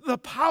will, the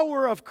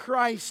power of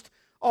Christ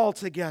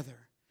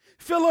altogether.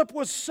 Philip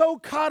was so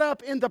caught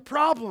up in the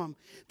problem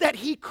that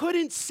he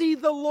couldn't see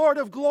the Lord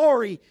of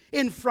glory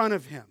in front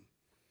of him.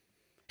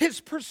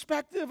 His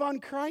perspective on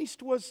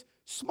Christ was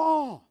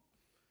small.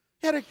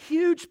 He had a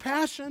huge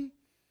passion,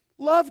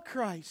 loved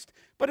Christ,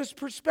 but his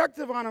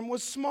perspective on him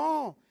was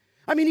small.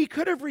 I mean, he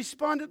could have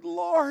responded,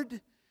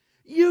 Lord,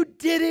 you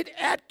did it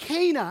at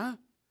Cana.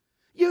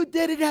 You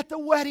did it at the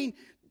wedding.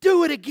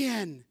 Do it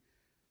again.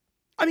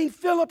 I mean,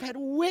 Philip had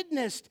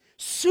witnessed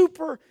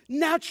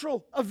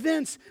supernatural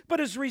events, but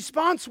his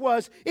response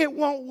was, it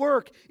won't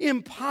work,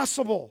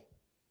 impossible.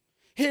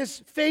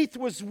 His faith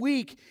was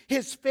weak.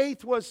 His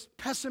faith was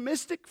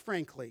pessimistic,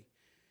 frankly.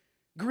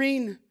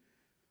 Green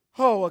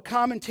Ho, a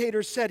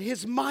commentator, said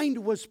his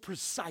mind was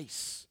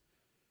precise,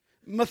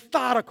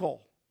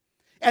 methodical,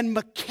 and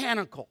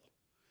mechanical.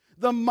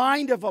 The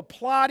mind of a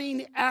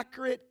plodding,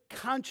 accurate,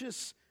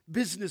 conscious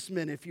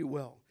businessman, if you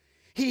will.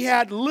 He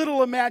had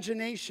little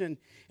imagination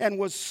and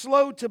was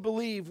slow to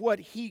believe what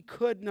he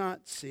could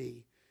not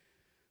see.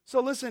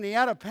 So listen, he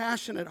had a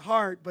passionate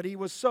heart, but he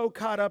was so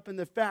caught up in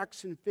the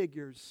facts and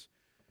figures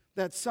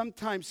that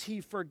sometimes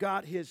he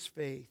forgot his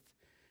faith.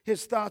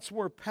 His thoughts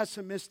were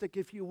pessimistic,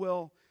 if you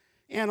will,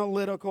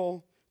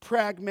 analytical,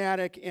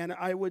 pragmatic, and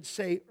I would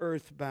say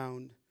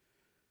earthbound.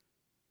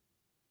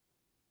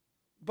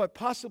 But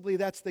possibly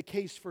that's the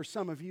case for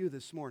some of you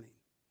this morning.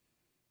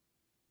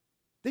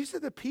 These are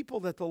the people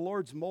that the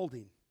Lord's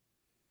molding.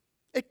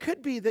 It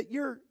could be that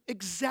you're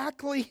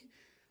exactly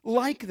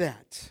like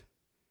that.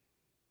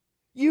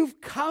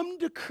 You've come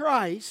to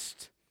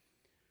Christ,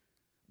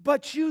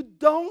 but you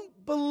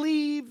don't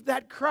believe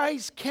that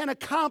Christ can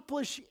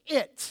accomplish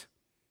it.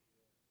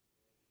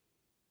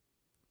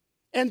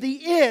 And the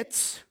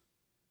it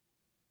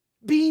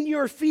being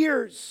your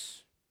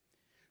fears,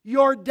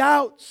 your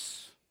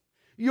doubts,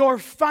 your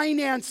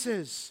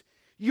finances,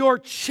 your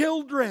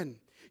children,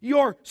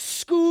 your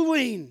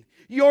schooling,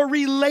 your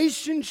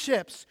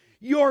relationships,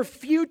 your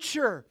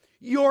future,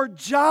 your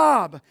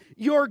job,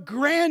 your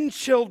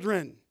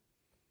grandchildren.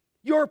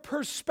 Your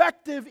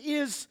perspective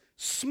is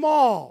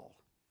small.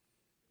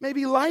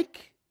 Maybe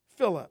like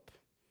Philip.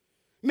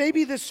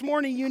 Maybe this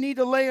morning you need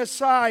to lay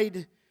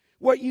aside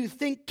what you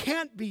think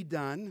can't be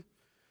done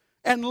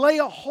and lay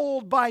a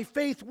hold by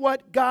faith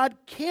what God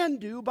can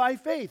do by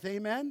faith.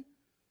 Amen?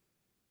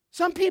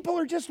 Some people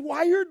are just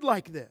wired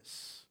like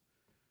this.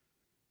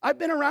 I've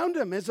been around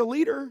them as a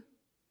leader.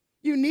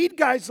 You need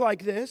guys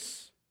like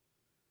this.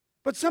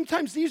 But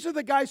sometimes these are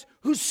the guys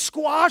who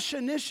squash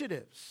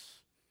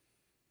initiatives.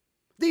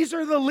 These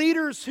are the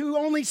leaders who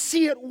only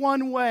see it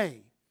one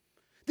way.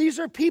 These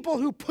are people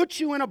who put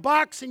you in a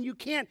box and you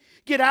can't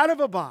get out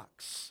of a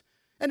box.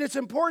 And it's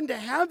important to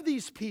have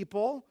these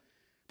people,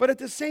 but at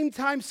the same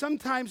time,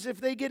 sometimes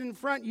if they get in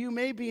front, you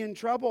may be in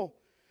trouble.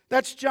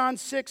 That's John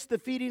 6, the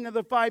feeding of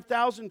the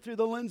 5,000 through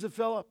the lens of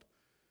Philip.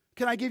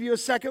 Can I give you a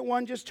second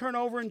one? Just turn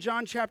over in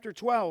John chapter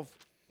 12.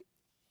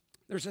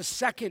 There's a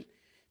second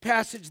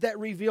passage that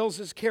reveals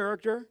his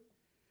character.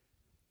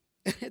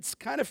 It's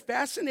kind of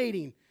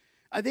fascinating.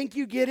 I think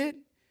you get it.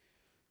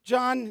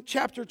 John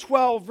chapter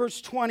 12,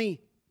 verse 20.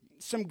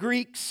 Some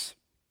Greeks.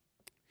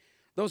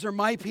 Those are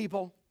my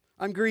people.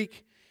 I'm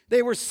Greek.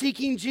 They were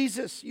seeking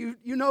Jesus. You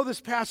know this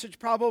passage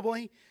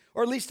probably,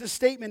 or at least a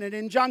statement. And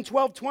in John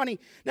 12:20,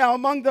 now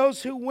among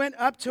those who went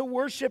up to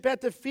worship at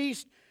the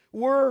feast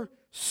were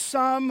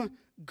some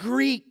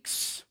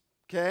Greeks,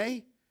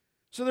 okay?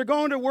 So they're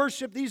going to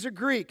worship. These are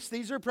Greeks.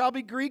 These are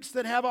probably Greeks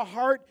that have a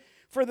heart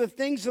for the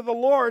things of the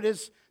Lord.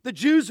 As the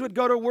Jews would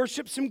go to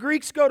worship, some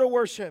Greeks go to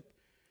worship.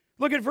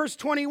 Look at verse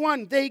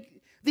 21.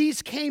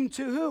 These came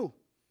to who?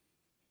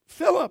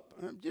 Philip.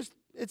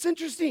 It's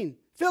interesting.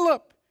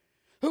 Philip,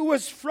 who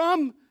was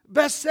from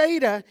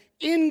Bethsaida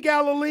in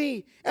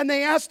Galilee. And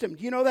they asked him,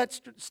 do you know that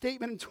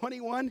statement in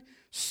 21?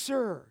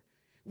 Sir,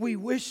 we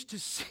wish to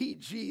see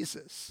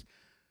Jesus.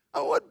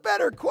 Oh, what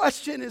better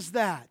question is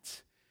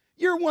that?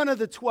 You're one of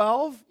the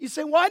 12. You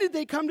say, why did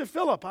they come to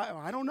Philip?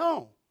 I don't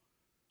know.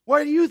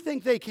 Why do you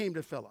think they came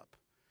to Philip?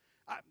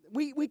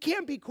 We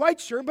can't be quite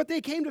sure, but they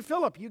came to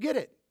Philip. You get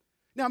it.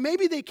 Now,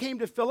 maybe they came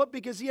to Philip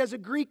because he has a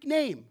Greek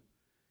name.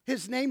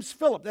 His name's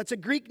Philip. That's a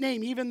Greek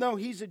name, even though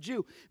he's a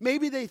Jew.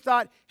 Maybe they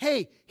thought,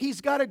 hey,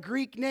 he's got a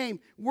Greek name.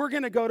 We're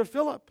going to go to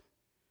Philip.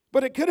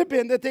 But it could have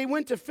been that they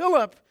went to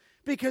Philip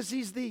because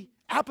he's the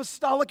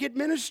apostolic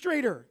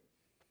administrator.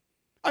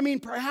 I mean,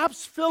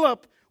 perhaps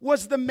Philip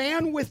was the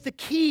man with the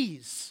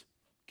keys,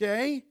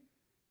 okay?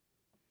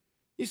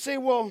 You say,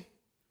 well,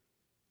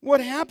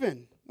 what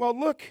happened? Well,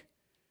 look,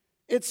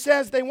 it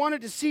says they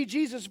wanted to see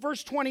Jesus.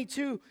 Verse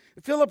 22,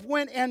 Philip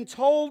went and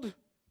told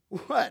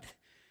what?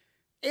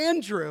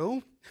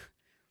 Andrew.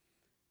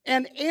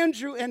 And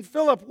Andrew and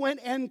Philip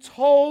went and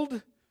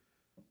told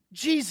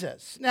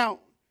Jesus. Now,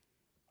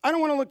 I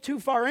don't want to look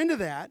too far into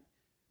that.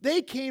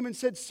 They came and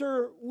said,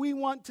 sir, we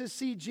want to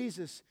see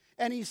Jesus.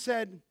 And he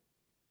said,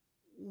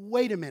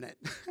 wait a minute,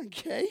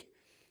 okay?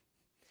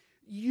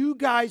 You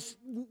guys,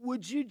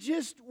 would you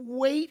just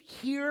wait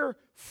here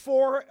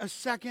for a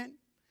second?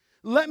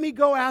 Let me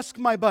go ask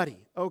my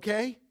buddy,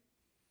 okay?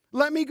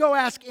 Let me go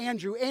ask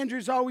Andrew.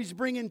 Andrew's always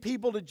bringing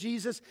people to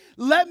Jesus.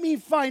 Let me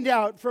find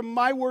out from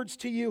my words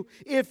to you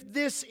if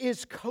this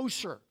is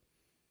kosher.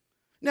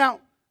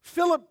 Now,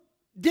 Philip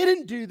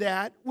didn't do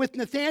that with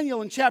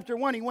Nathanael in chapter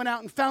 1. He went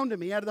out and found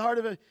him. He had the heart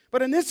of it.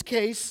 But in this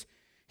case,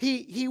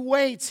 he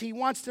waits. He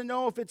wants to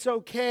know if it's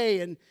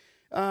okay. And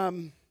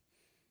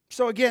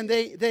so again,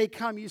 they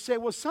come. You say,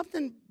 well,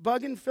 something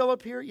bugging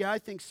Philip here? Yeah, I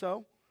think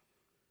so.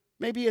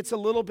 Maybe it's a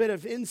little bit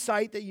of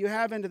insight that you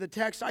have into the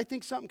text. I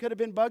think something could have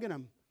been bugging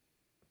him.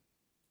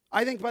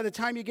 I think by the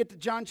time you get to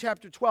John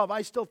chapter 12,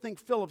 I still think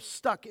Philip's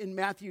stuck in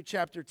Matthew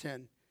chapter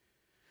 10.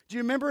 Do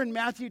you remember in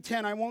Matthew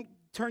 10, I won't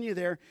turn you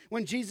there,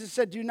 when Jesus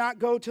said, do not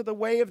go to the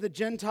way of the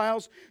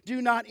Gentiles,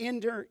 do not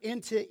enter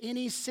into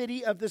any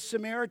city of the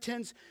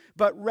Samaritans,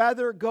 but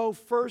rather go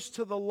first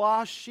to the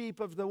lost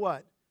sheep of the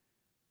what?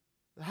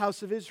 The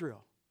house of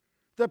Israel.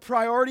 The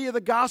priority of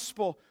the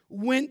gospel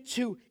went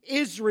to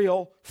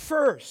Israel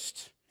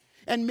first.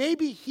 And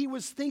maybe he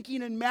was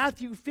thinking in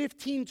Matthew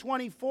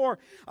 15:24,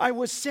 I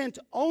was sent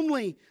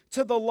only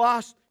to the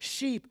lost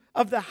sheep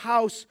of the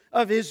house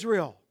of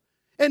Israel.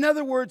 In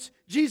other words,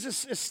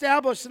 Jesus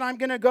established that I'm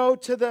going to go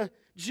to the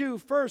Jew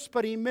first,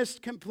 but he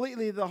missed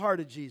completely the heart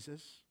of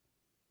Jesus.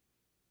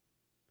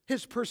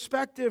 His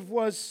perspective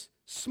was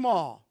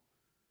small.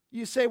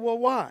 You say, well,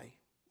 why?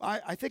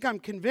 I think I'm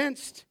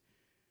convinced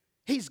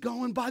he's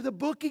going by the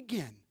book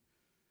again.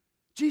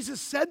 Jesus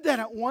said that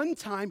at one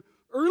time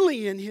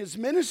early in his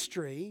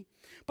ministry,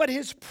 but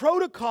his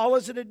protocol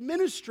as an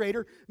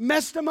administrator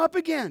messed him up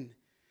again.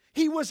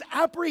 He was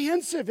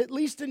apprehensive, at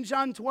least in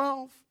John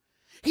 12.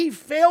 He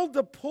failed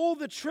to pull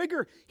the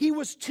trigger. He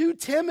was too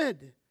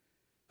timid.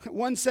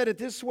 One said it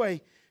this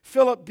way,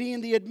 Philip,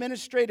 being the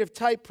administrative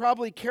type,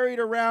 probably carried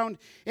around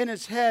in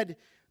his head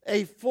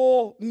a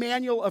full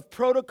manual of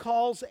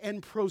protocols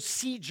and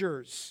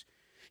procedures.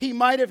 He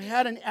might have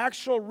had an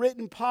actual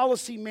written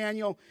policy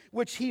manual,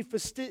 which he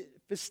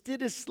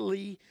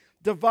fastidiously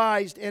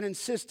devised and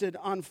insisted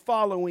on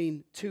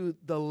following to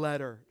the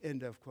letter,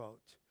 end of quote.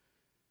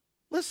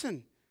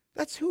 Listen,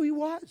 that's who he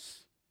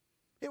was.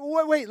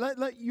 Wait,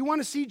 you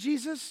want to see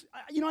Jesus?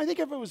 I think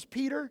if it was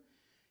Peter,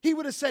 he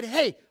would have said,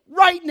 hey,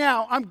 right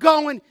now I'm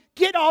going,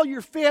 get all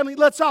your family,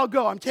 let's all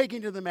go, I'm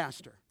taking to the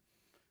master.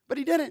 But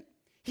he didn't.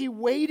 He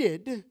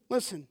waited,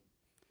 listen,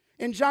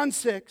 in John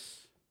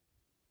 6,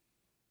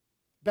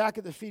 back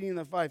at the feeding of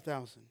the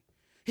 5,000,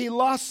 he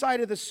lost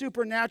sight of the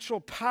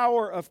supernatural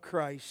power of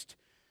Christ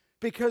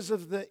because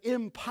of the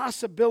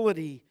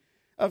impossibility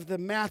of the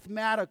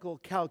mathematical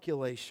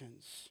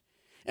calculations.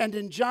 And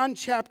in John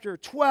chapter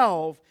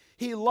 12,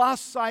 he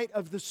lost sight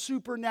of the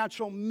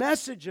supernatural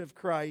message of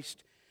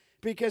Christ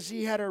because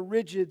he had a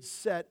rigid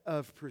set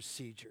of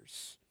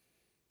procedures.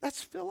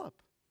 That's Philip.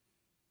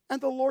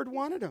 And the Lord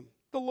wanted him.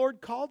 The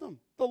Lord called him.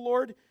 The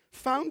Lord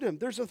found him.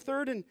 There's a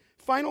third and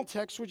final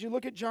text. Would you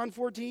look at John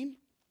 14?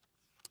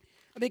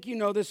 I think you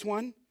know this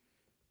one.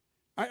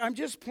 I'm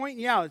just pointing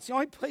you out. It's the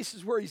only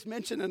places where he's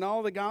mentioned in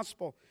all the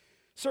gospel.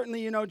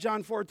 Certainly you know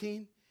John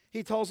 14.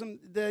 He tells him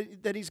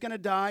that he's going to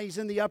die. He's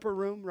in the upper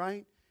room,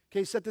 right?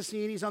 Okay, set the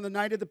scene. He's on the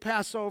night of the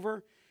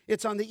Passover.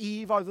 It's on the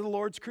eve of the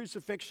Lord's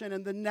crucifixion.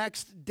 And the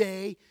next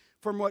day,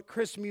 from what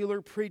Chris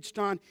Mueller preached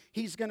on,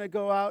 he's going to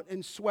go out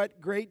and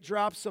sweat great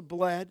drops of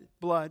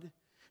blood.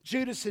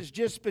 Judas has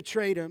just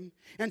betrayed him,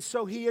 and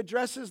so he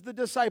addresses the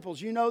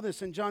disciples. You know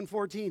this in John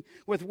 14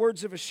 with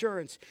words of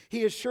assurance.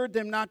 He assured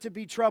them not to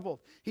be troubled.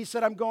 He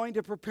said, I'm going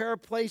to prepare a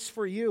place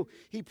for you.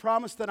 He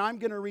promised that I'm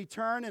going to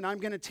return and I'm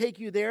going to take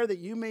you there that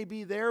you may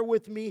be there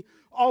with me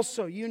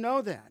also. You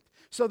know that.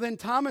 So then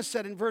Thomas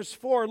said in verse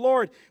 4,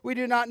 Lord, we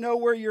do not know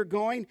where you're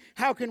going.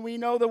 How can we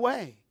know the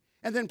way?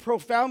 And then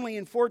profoundly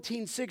in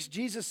 14:6,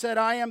 Jesus said,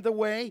 I am the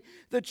way,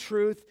 the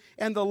truth,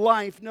 and the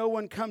life. No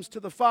one comes to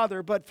the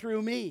Father but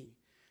through me.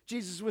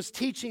 Jesus was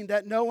teaching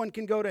that no one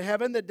can go to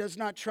heaven that does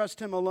not trust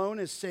him alone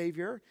as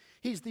Savior.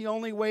 He's the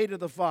only way to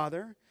the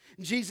Father.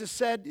 Jesus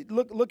said,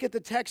 look at the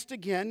text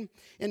again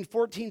in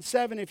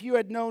 14:7, if you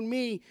had known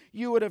me,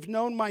 you would have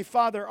known my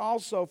Father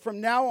also.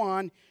 From now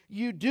on,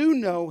 you do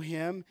know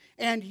him,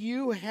 and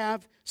you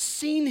have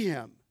seen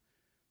him.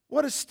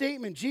 What a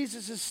statement.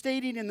 Jesus is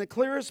stating in the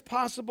clearest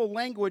possible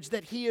language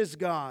that he is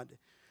God,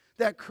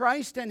 that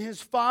Christ and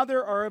his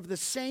Father are of the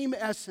same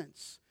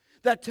essence,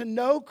 that to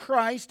know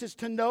Christ is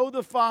to know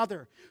the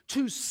Father.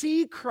 To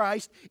see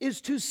Christ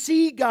is to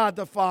see God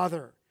the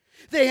Father.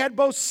 They had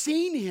both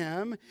seen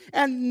him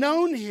and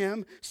known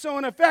him, so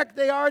in effect,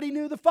 they already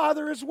knew the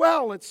Father as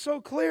well. It's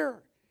so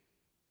clear.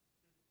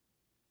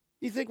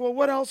 You think, well,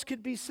 what else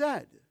could be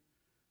said?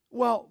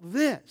 Well,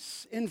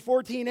 this in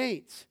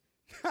 14:8.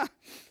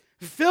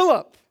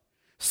 Philip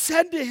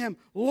said to him,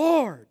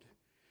 Lord,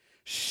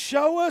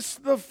 show us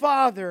the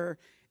Father,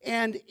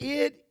 and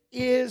it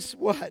is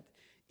what?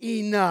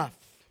 Enough.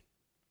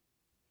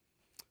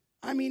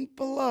 I mean,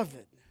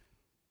 beloved,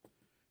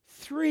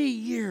 3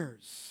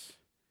 years,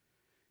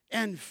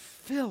 and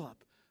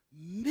Philip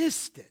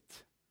missed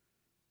it.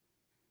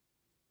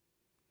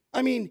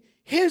 I mean,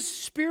 his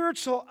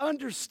spiritual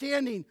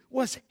understanding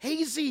was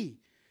hazy.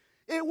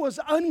 It was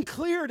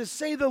unclear, to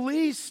say the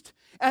least.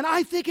 And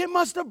I think it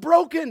must have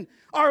broken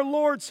our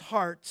Lord's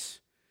heart.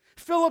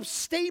 Philip's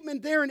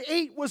statement there in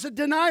 8 was a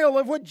denial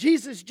of what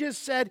Jesus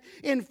just said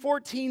in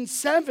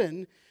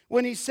 14:7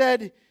 when he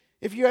said,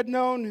 if you had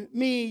known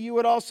me, you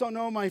would also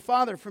know my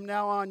Father. From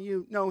now on,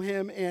 you know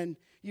him and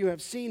you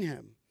have seen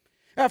him.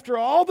 After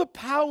all the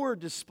power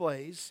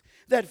displays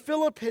that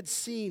Philip had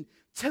seen,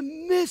 to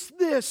miss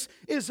this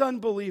is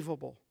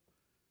unbelievable.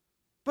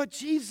 But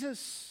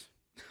Jesus,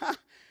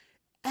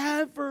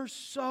 ever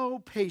so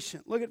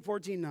patient. Look at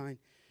 14:9.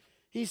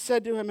 He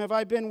said to him, have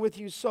I been with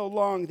you so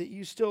long that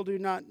you still do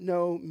not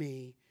know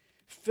me?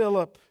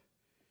 Philip,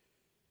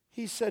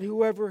 he said,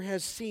 whoever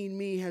has seen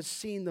me has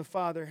seen the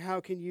Father. How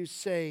can you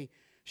say,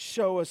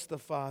 show us the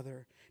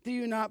Father? Do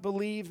you not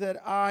believe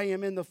that I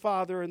am in the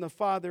Father and the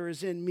Father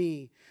is in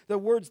me? The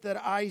words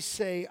that I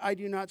say, I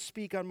do not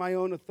speak on my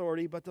own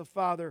authority, but the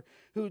Father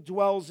who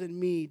dwells in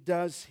me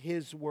does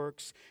his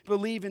works.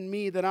 Believe in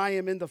me that I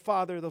am in the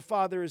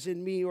Father is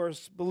in me, or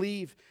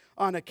believe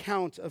on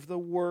account of the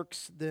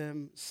works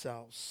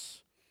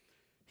themselves.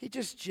 He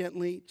just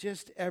gently,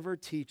 just ever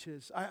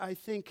teaches. I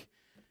think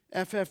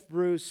F.F.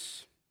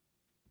 Bruce,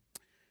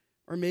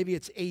 or maybe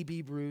it's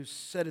A.B. Bruce,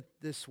 said it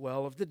this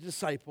well of the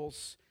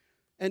disciples,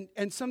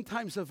 and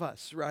sometimes of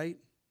us, right?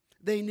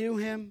 They knew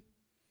him,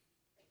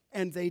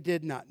 and they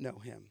did not know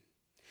him.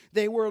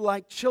 They were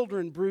like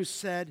children, Bruce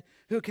said,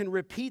 who can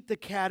repeat the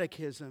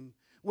catechism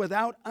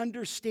without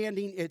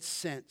understanding its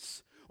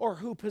sense, or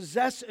who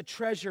possess a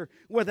treasure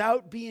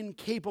without being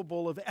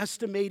capable of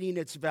estimating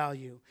its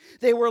value.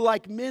 They were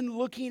like men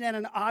looking at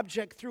an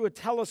object through a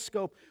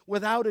telescope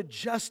without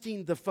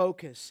adjusting the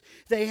focus.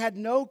 They had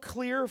no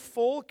clear,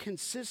 full,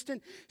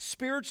 consistent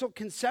spiritual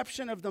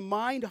conception of the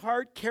mind,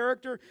 heart,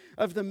 character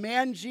of the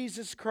man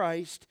Jesus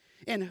Christ,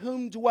 in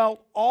whom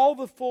dwelt all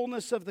the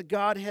fullness of the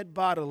Godhead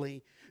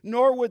bodily,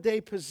 nor would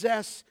they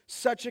possess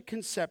such a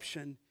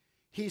conception,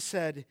 he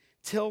said,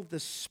 till the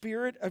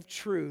Spirit of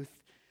truth,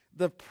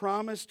 the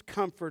promised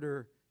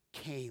Comforter,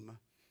 came.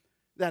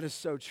 That is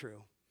so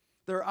true.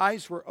 Their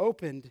eyes were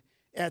opened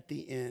at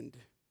the end.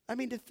 I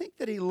mean, to think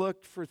that he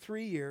looked for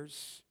 3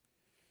 years,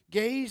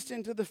 gazed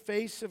into the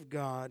face of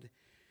God,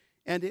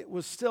 and it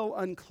was still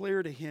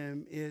unclear to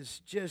him is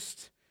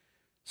just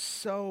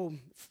so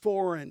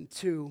foreign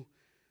to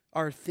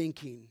our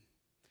thinking.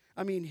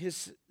 I mean,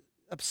 his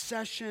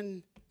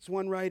obsession, as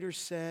one writer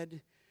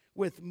said,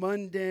 with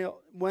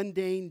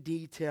mundane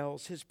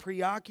details, his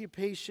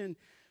preoccupation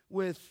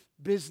with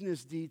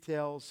business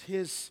details,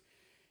 his,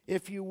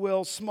 if you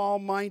will,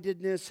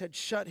 small-mindedness had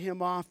shut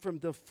him off from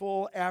the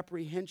full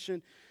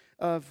apprehension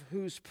of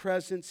whose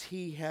presence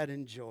he had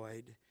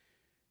enjoyed.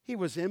 He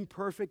was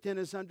imperfect in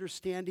his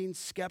understanding,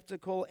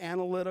 skeptical,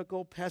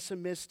 analytical,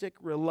 pessimistic,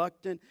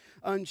 reluctant,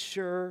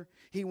 unsure.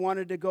 He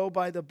wanted to go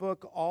by the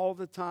book all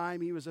the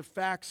time. He was a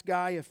facts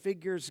guy, a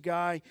figures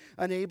guy,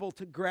 unable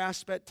to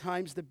grasp at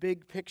times the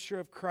big picture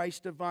of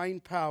Christ's divine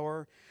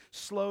power,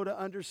 slow to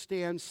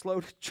understand, slow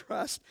to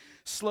trust,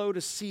 slow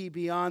to see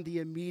beyond the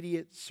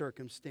immediate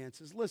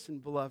circumstances. Listen,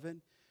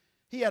 beloved,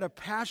 he had a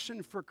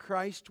passion for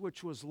Christ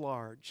which was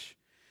large,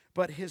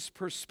 but his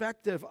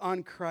perspective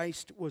on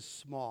Christ was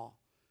small.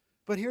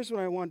 But here's what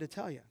I wanted to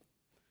tell you.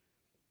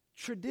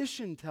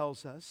 Tradition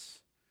tells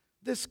us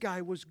this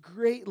guy was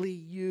greatly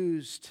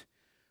used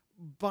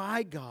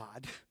by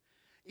God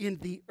in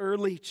the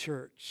early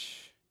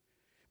church.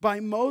 By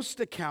most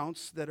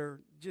accounts that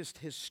are just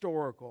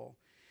historical,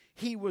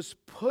 he was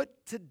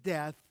put to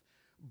death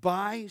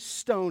by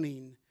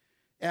stoning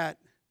at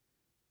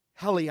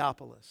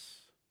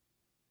Heliopolis.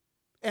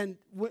 And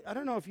I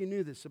don't know if you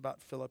knew this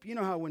about Philip. You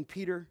know how when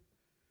Peter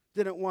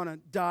didn't want to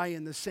die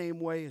in the same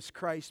way as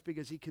Christ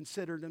because he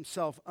considered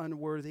himself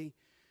unworthy,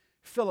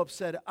 Philip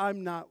said,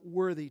 I'm not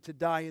worthy to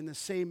die in the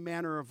same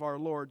manner of our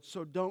Lord,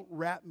 so don't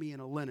wrap me in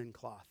a linen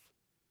cloth.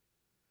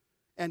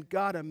 And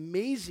God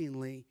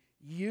amazingly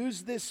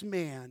used this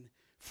man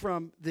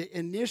from the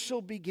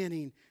initial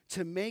beginning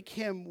to make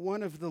him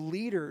one of the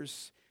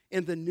leaders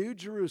in the New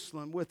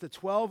Jerusalem with the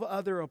 12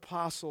 other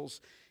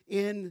apostles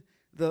in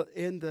the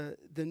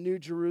New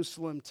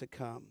Jerusalem to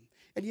come.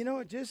 And you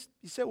know, you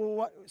say,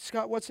 well,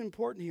 Scott, what's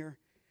important here?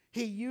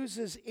 He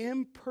uses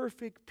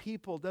imperfect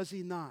people, does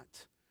he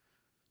not,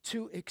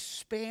 to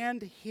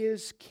expand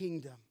his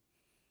kingdom.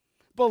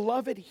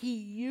 Beloved, he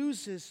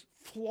uses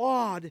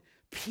flawed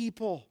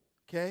people,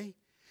 okay?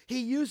 He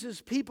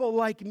uses people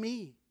like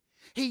me.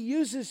 He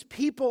uses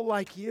people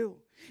like you.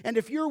 And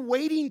if you're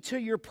waiting till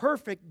you're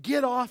perfect,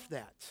 get off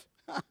that.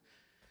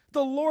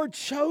 The Lord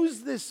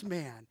chose this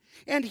man,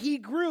 and he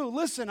grew.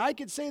 Listen, I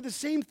could say the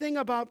same thing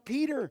about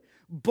Peter.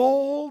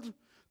 Bold,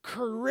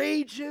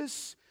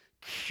 courageous,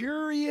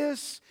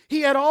 curious. He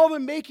had all the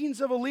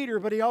makings of a leader,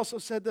 but he also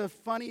said the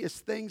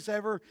funniest things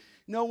ever.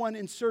 No one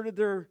inserted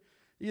their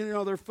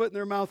foot in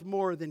their mouth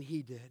more than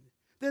he did.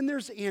 Then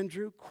there's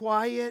Andrew,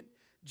 quiet,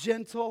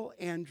 gentle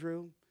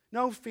Andrew.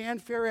 No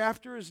fanfare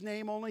after his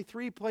name, only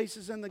 3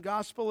 places in the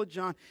Gospel of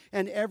John,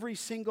 and every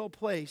single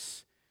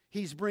place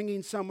he's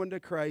bringing someone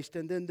to Christ.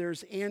 And then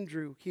there's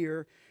Andrew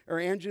here, or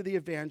Andrew the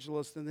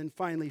evangelist, and then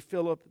finally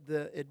Philip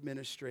the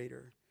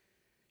administrator.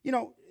 You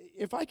know,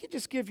 if I could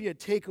just give you a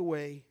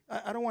takeaway,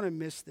 I don't want to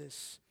miss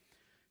this.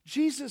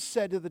 Jesus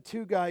said to the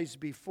 2 guys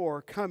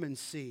before, come and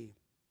see.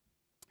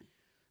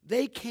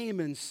 They came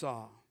and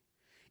saw.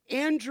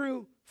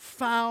 Andrew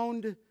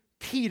found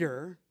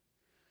Peter.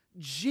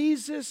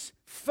 Jesus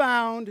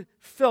found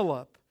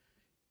Philip.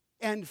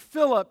 And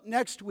Philip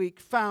next week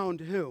found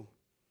who?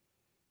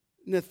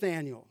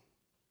 Nathaniel.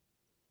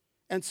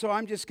 And so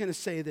I'm just going to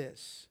say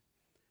this.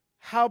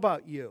 How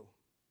about you?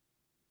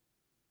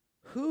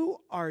 Who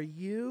are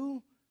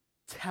you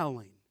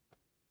telling?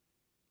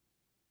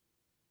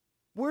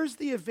 Where's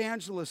the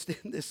evangelist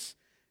in this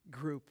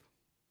group?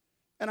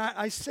 And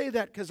I say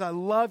that because I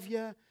love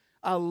you.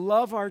 I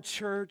love our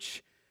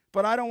church,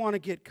 but I don't want to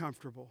get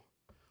comfortable.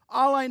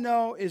 All I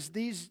know is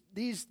these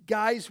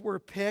guys were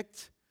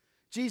picked.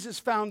 Jesus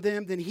found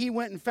them, then he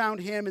went and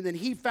found him, and then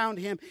he found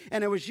him,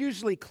 and it was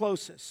usually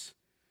closest.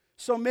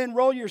 So men,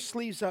 roll your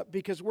sleeves up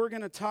because we're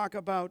going to talk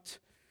about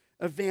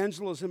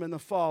evangelism in the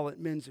fall at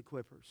Men's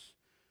Equippers.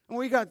 And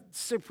we got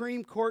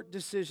Supreme Court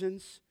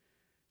decisions.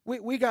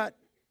 We got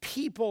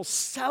people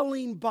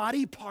selling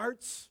body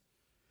parts.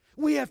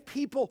 We have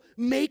people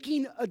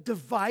making a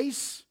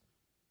device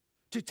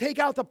to take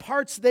out the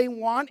parts they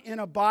want in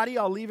a body.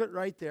 I'll leave it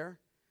right there.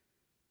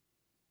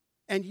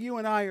 And you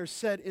and I are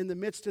set in the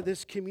midst of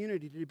this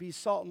community to be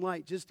salt and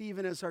light, just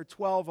even as our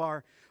 12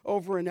 are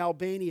over in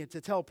Albania,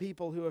 to tell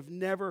people who have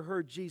never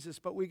heard Jesus,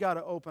 but we got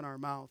to open our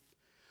mouth.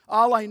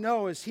 All I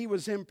know is he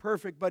was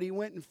imperfect, but he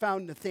went and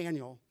found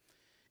Nathaniel.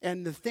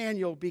 And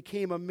Nathaniel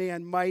became a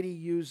man mighty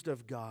used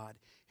of God.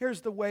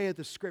 Here's the way of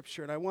the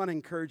Scripture, and I want to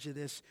encourage you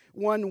this.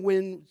 One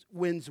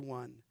wins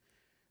one.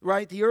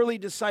 Right? The early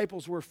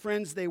disciples were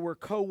friends, they were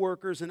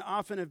co-workers, and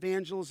often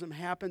evangelism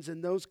happens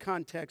in those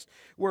contexts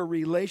where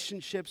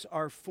relationships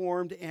are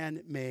formed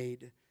and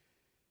made.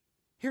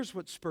 Here's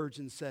what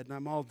Spurgeon said, and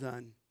I'm all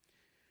done.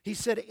 He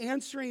said,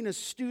 answering a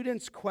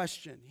student's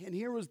question, and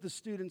here was the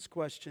student's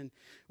question,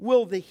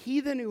 will the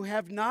heathen who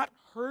have not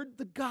heard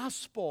the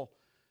gospel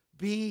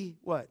be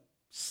what?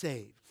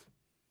 Saved.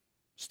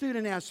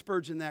 Student asked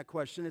Spurgeon that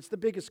question. It's the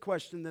biggest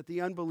question that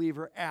the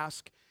unbeliever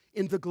asks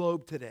in the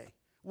globe today.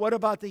 What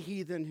about the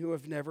heathen who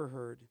have never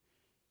heard?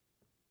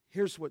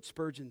 Here's what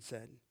Spurgeon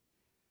said.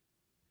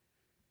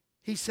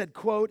 He said,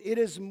 quote, it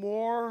is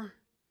more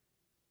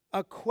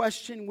a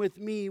question with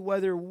me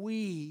whether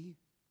we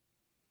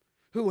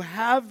who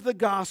have the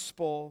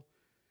gospel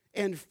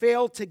and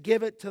fail to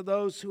give it to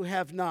those who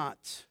have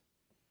not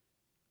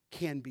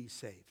can be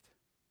saved.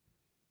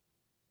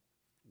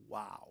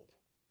 Wow.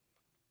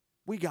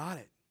 We got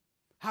it.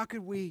 How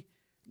could we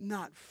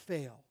not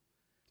fail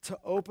to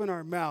open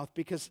our mouth?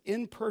 Because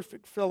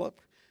imperfect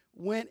Philip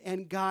went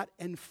and got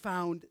and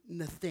found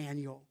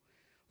Nathaniel.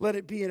 Let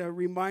it be a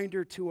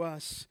reminder to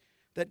us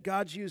that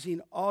God's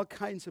using all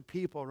kinds of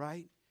people,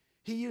 right?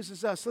 He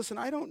uses us. Listen,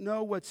 I don't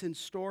know what's in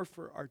store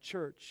for our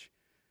church,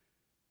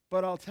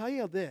 but I'll tell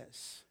you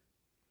this.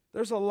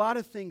 There's a lot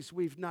of things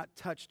we've not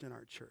touched in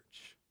our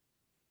church.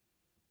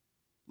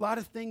 A lot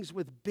of things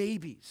with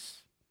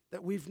babies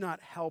that we've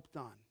not helped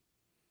on.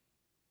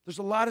 There's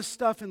a lot of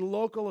stuff in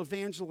local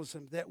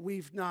evangelism that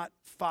we've not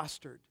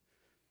fostered.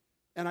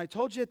 And I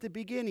told you at the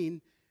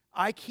beginning,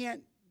 I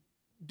can't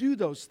do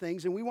those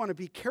things, and we want to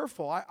be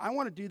careful. I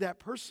want to do that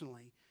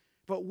personally.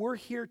 but we're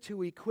here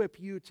to equip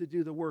you to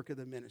do the work of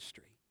the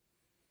ministry.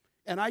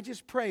 And I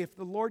just pray if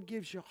the Lord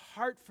gives you a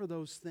heart for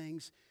those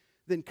things,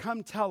 then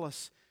come tell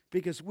us,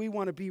 because we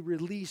want to be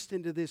released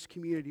into this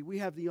community. We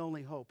have the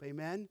only hope.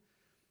 Amen?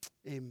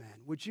 Amen.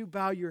 Would you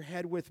bow your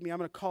head with me? I'm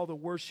going to call the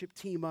worship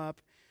team up.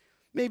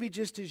 Maybe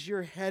just as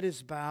your head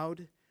is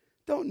bowed.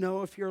 Don't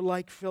know if you're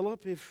like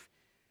Philip.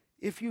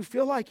 If you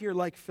feel like you're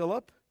like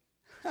Philip,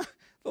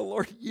 the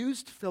Lord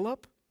used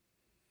Philip.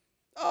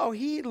 Oh,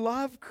 he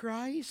loved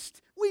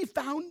Christ. We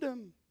found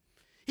him.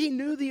 He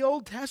knew the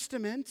Old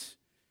Testament.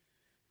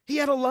 He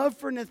had a love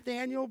for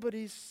Nathanael, but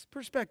his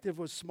perspective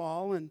was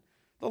small, and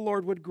the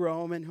Lord would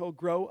grow him, and he'll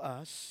grow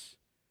us.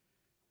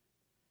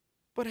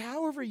 But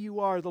however you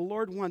are, the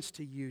Lord wants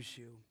to use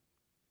you.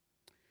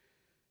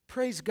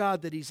 Praise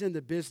God that he's in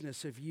the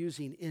business of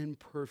using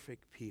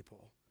imperfect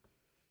people.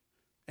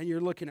 And you're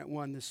looking at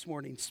one this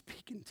morning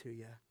speaking to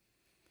you.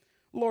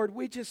 Lord,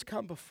 we just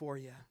come before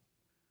you.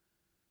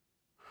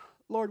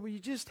 Lord, will you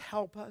just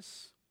help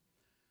us?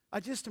 I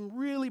just am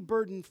really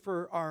burdened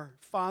for our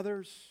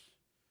fathers,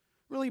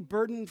 really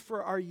burdened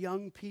for our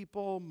young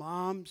people,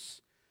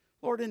 moms.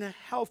 Lord, in a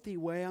healthy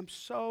way, I'm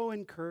so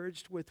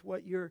encouraged with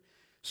what your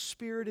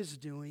Spirit is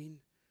doing.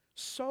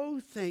 So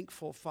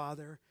thankful,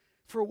 Father,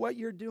 for what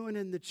you're doing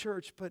in the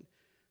church. But,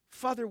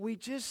 Father, we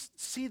just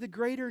see the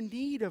greater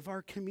need of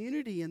our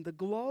community and the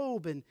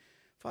globe. And,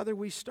 Father,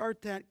 we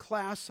start that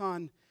class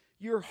on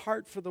your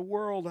heart for the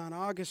world on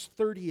August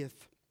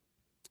 30th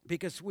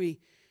because we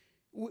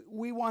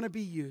want to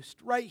be used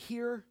right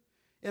here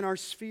in our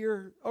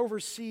sphere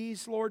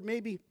overseas. Lord,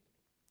 maybe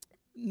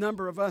a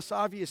number of us,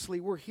 obviously,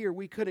 we're here.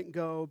 We couldn't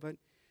go, but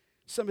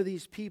some of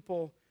these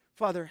people,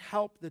 Father,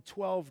 help the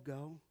 12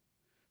 go.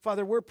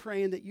 Father, we're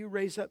praying that you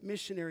raise up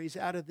missionaries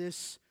out of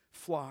this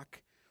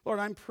flock. Lord,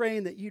 I'm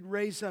praying that you'd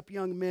raise up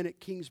young men at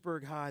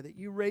Kingsburg High, that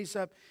you raise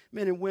up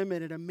men and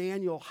women at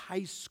Emmanuel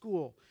High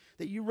School,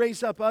 that you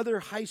raise up other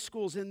high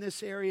schools in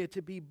this area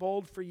to be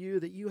bold for you,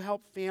 that you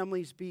help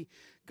families be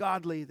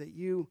godly, that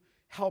you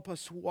help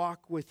us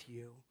walk with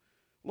you.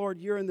 Lord,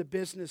 you're in the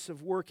business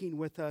of working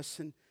with us,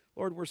 and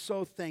Lord, we're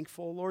so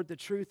thankful. Lord, the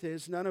truth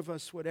is none of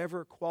us would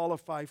ever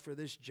qualify for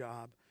this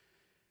job.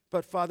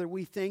 But Father,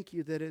 we thank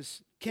you that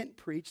as Kent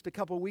preached a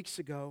couple weeks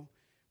ago,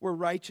 we're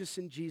righteous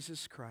in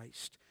Jesus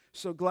Christ.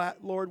 So glad,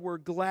 Lord, we're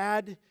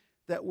glad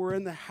that we're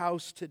in the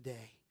house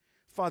today.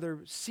 Father,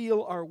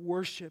 seal our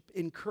worship,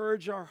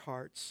 encourage our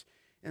hearts,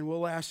 and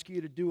we'll ask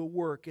you to do a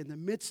work in the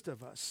midst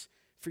of us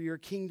for your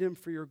kingdom,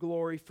 for your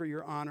glory, for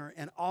your honor.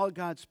 And all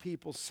God's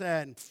people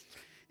said,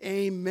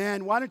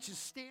 amen. Why don't you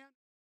stand?